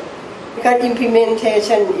implementation. Because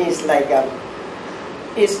implementation is like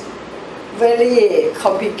is very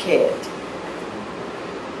complicated.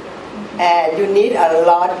 And you need a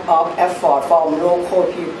lot of effort from local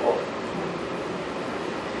people.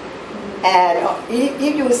 And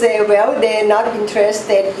if you say, well, they're not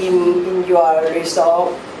interested in your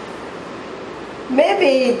result,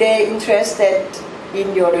 maybe they're interested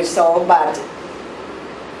in your result, but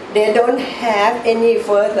they don't have any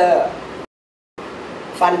further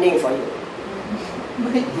funding for you.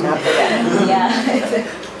 After that. Yeah.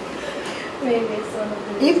 Maybe it's one of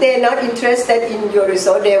the... If they're not interested in your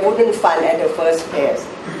result, they wouldn't fund at the first place.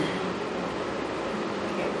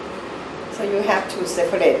 So you have to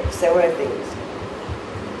separate several things.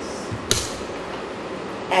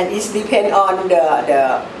 And it depends on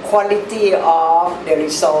the quality of the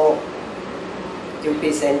result you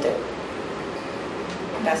presented.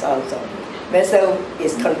 That's also. Whether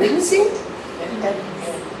it's convincing, right?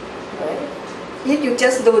 If you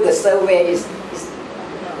just do the survey, it's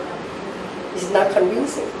not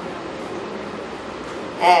convincing.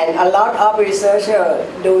 And a lot of researchers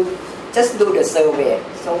just do the survey.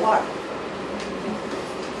 So what?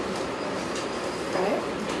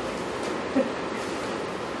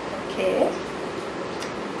 Okay.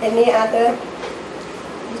 Any other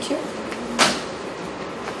issue?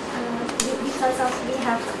 because of we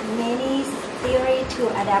have many theory to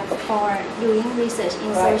adapt for doing research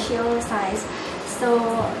in social science. So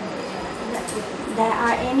there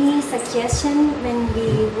are any suggestion when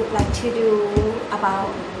we would like to do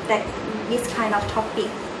about that this kind of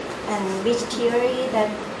topic and which theory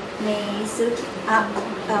that may suit up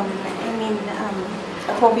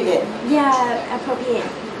appropriate. Yeah, appropriate.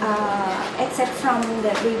 Except from the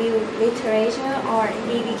review literature, or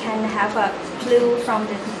we can have a clue from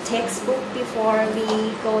the textbook before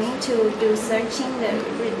we going to do searching the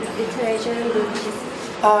literature.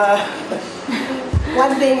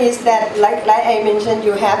 One thing is that, like I mentioned,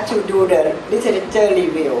 you have to do the literature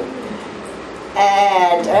review.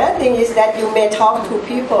 And another thing is that you may talk to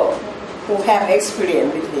people who have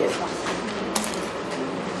experience with this.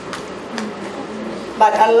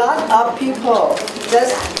 But a lot of people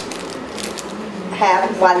just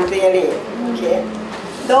have one theory. Okay,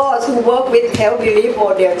 those who work with health relief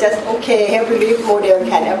model just health relief model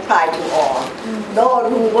can apply to all. Those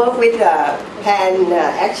who work with plan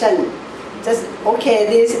action just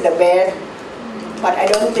this is the best. But I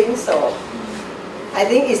don't think so. I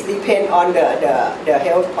think it depends on the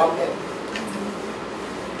health problem,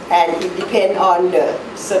 and it depends on the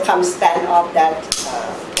circumstance of that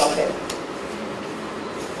problem.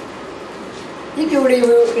 If you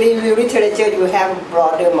review literature, you have a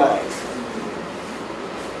broader mind.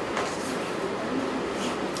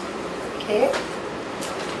 Okay?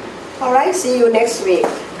 Alright, see you next week.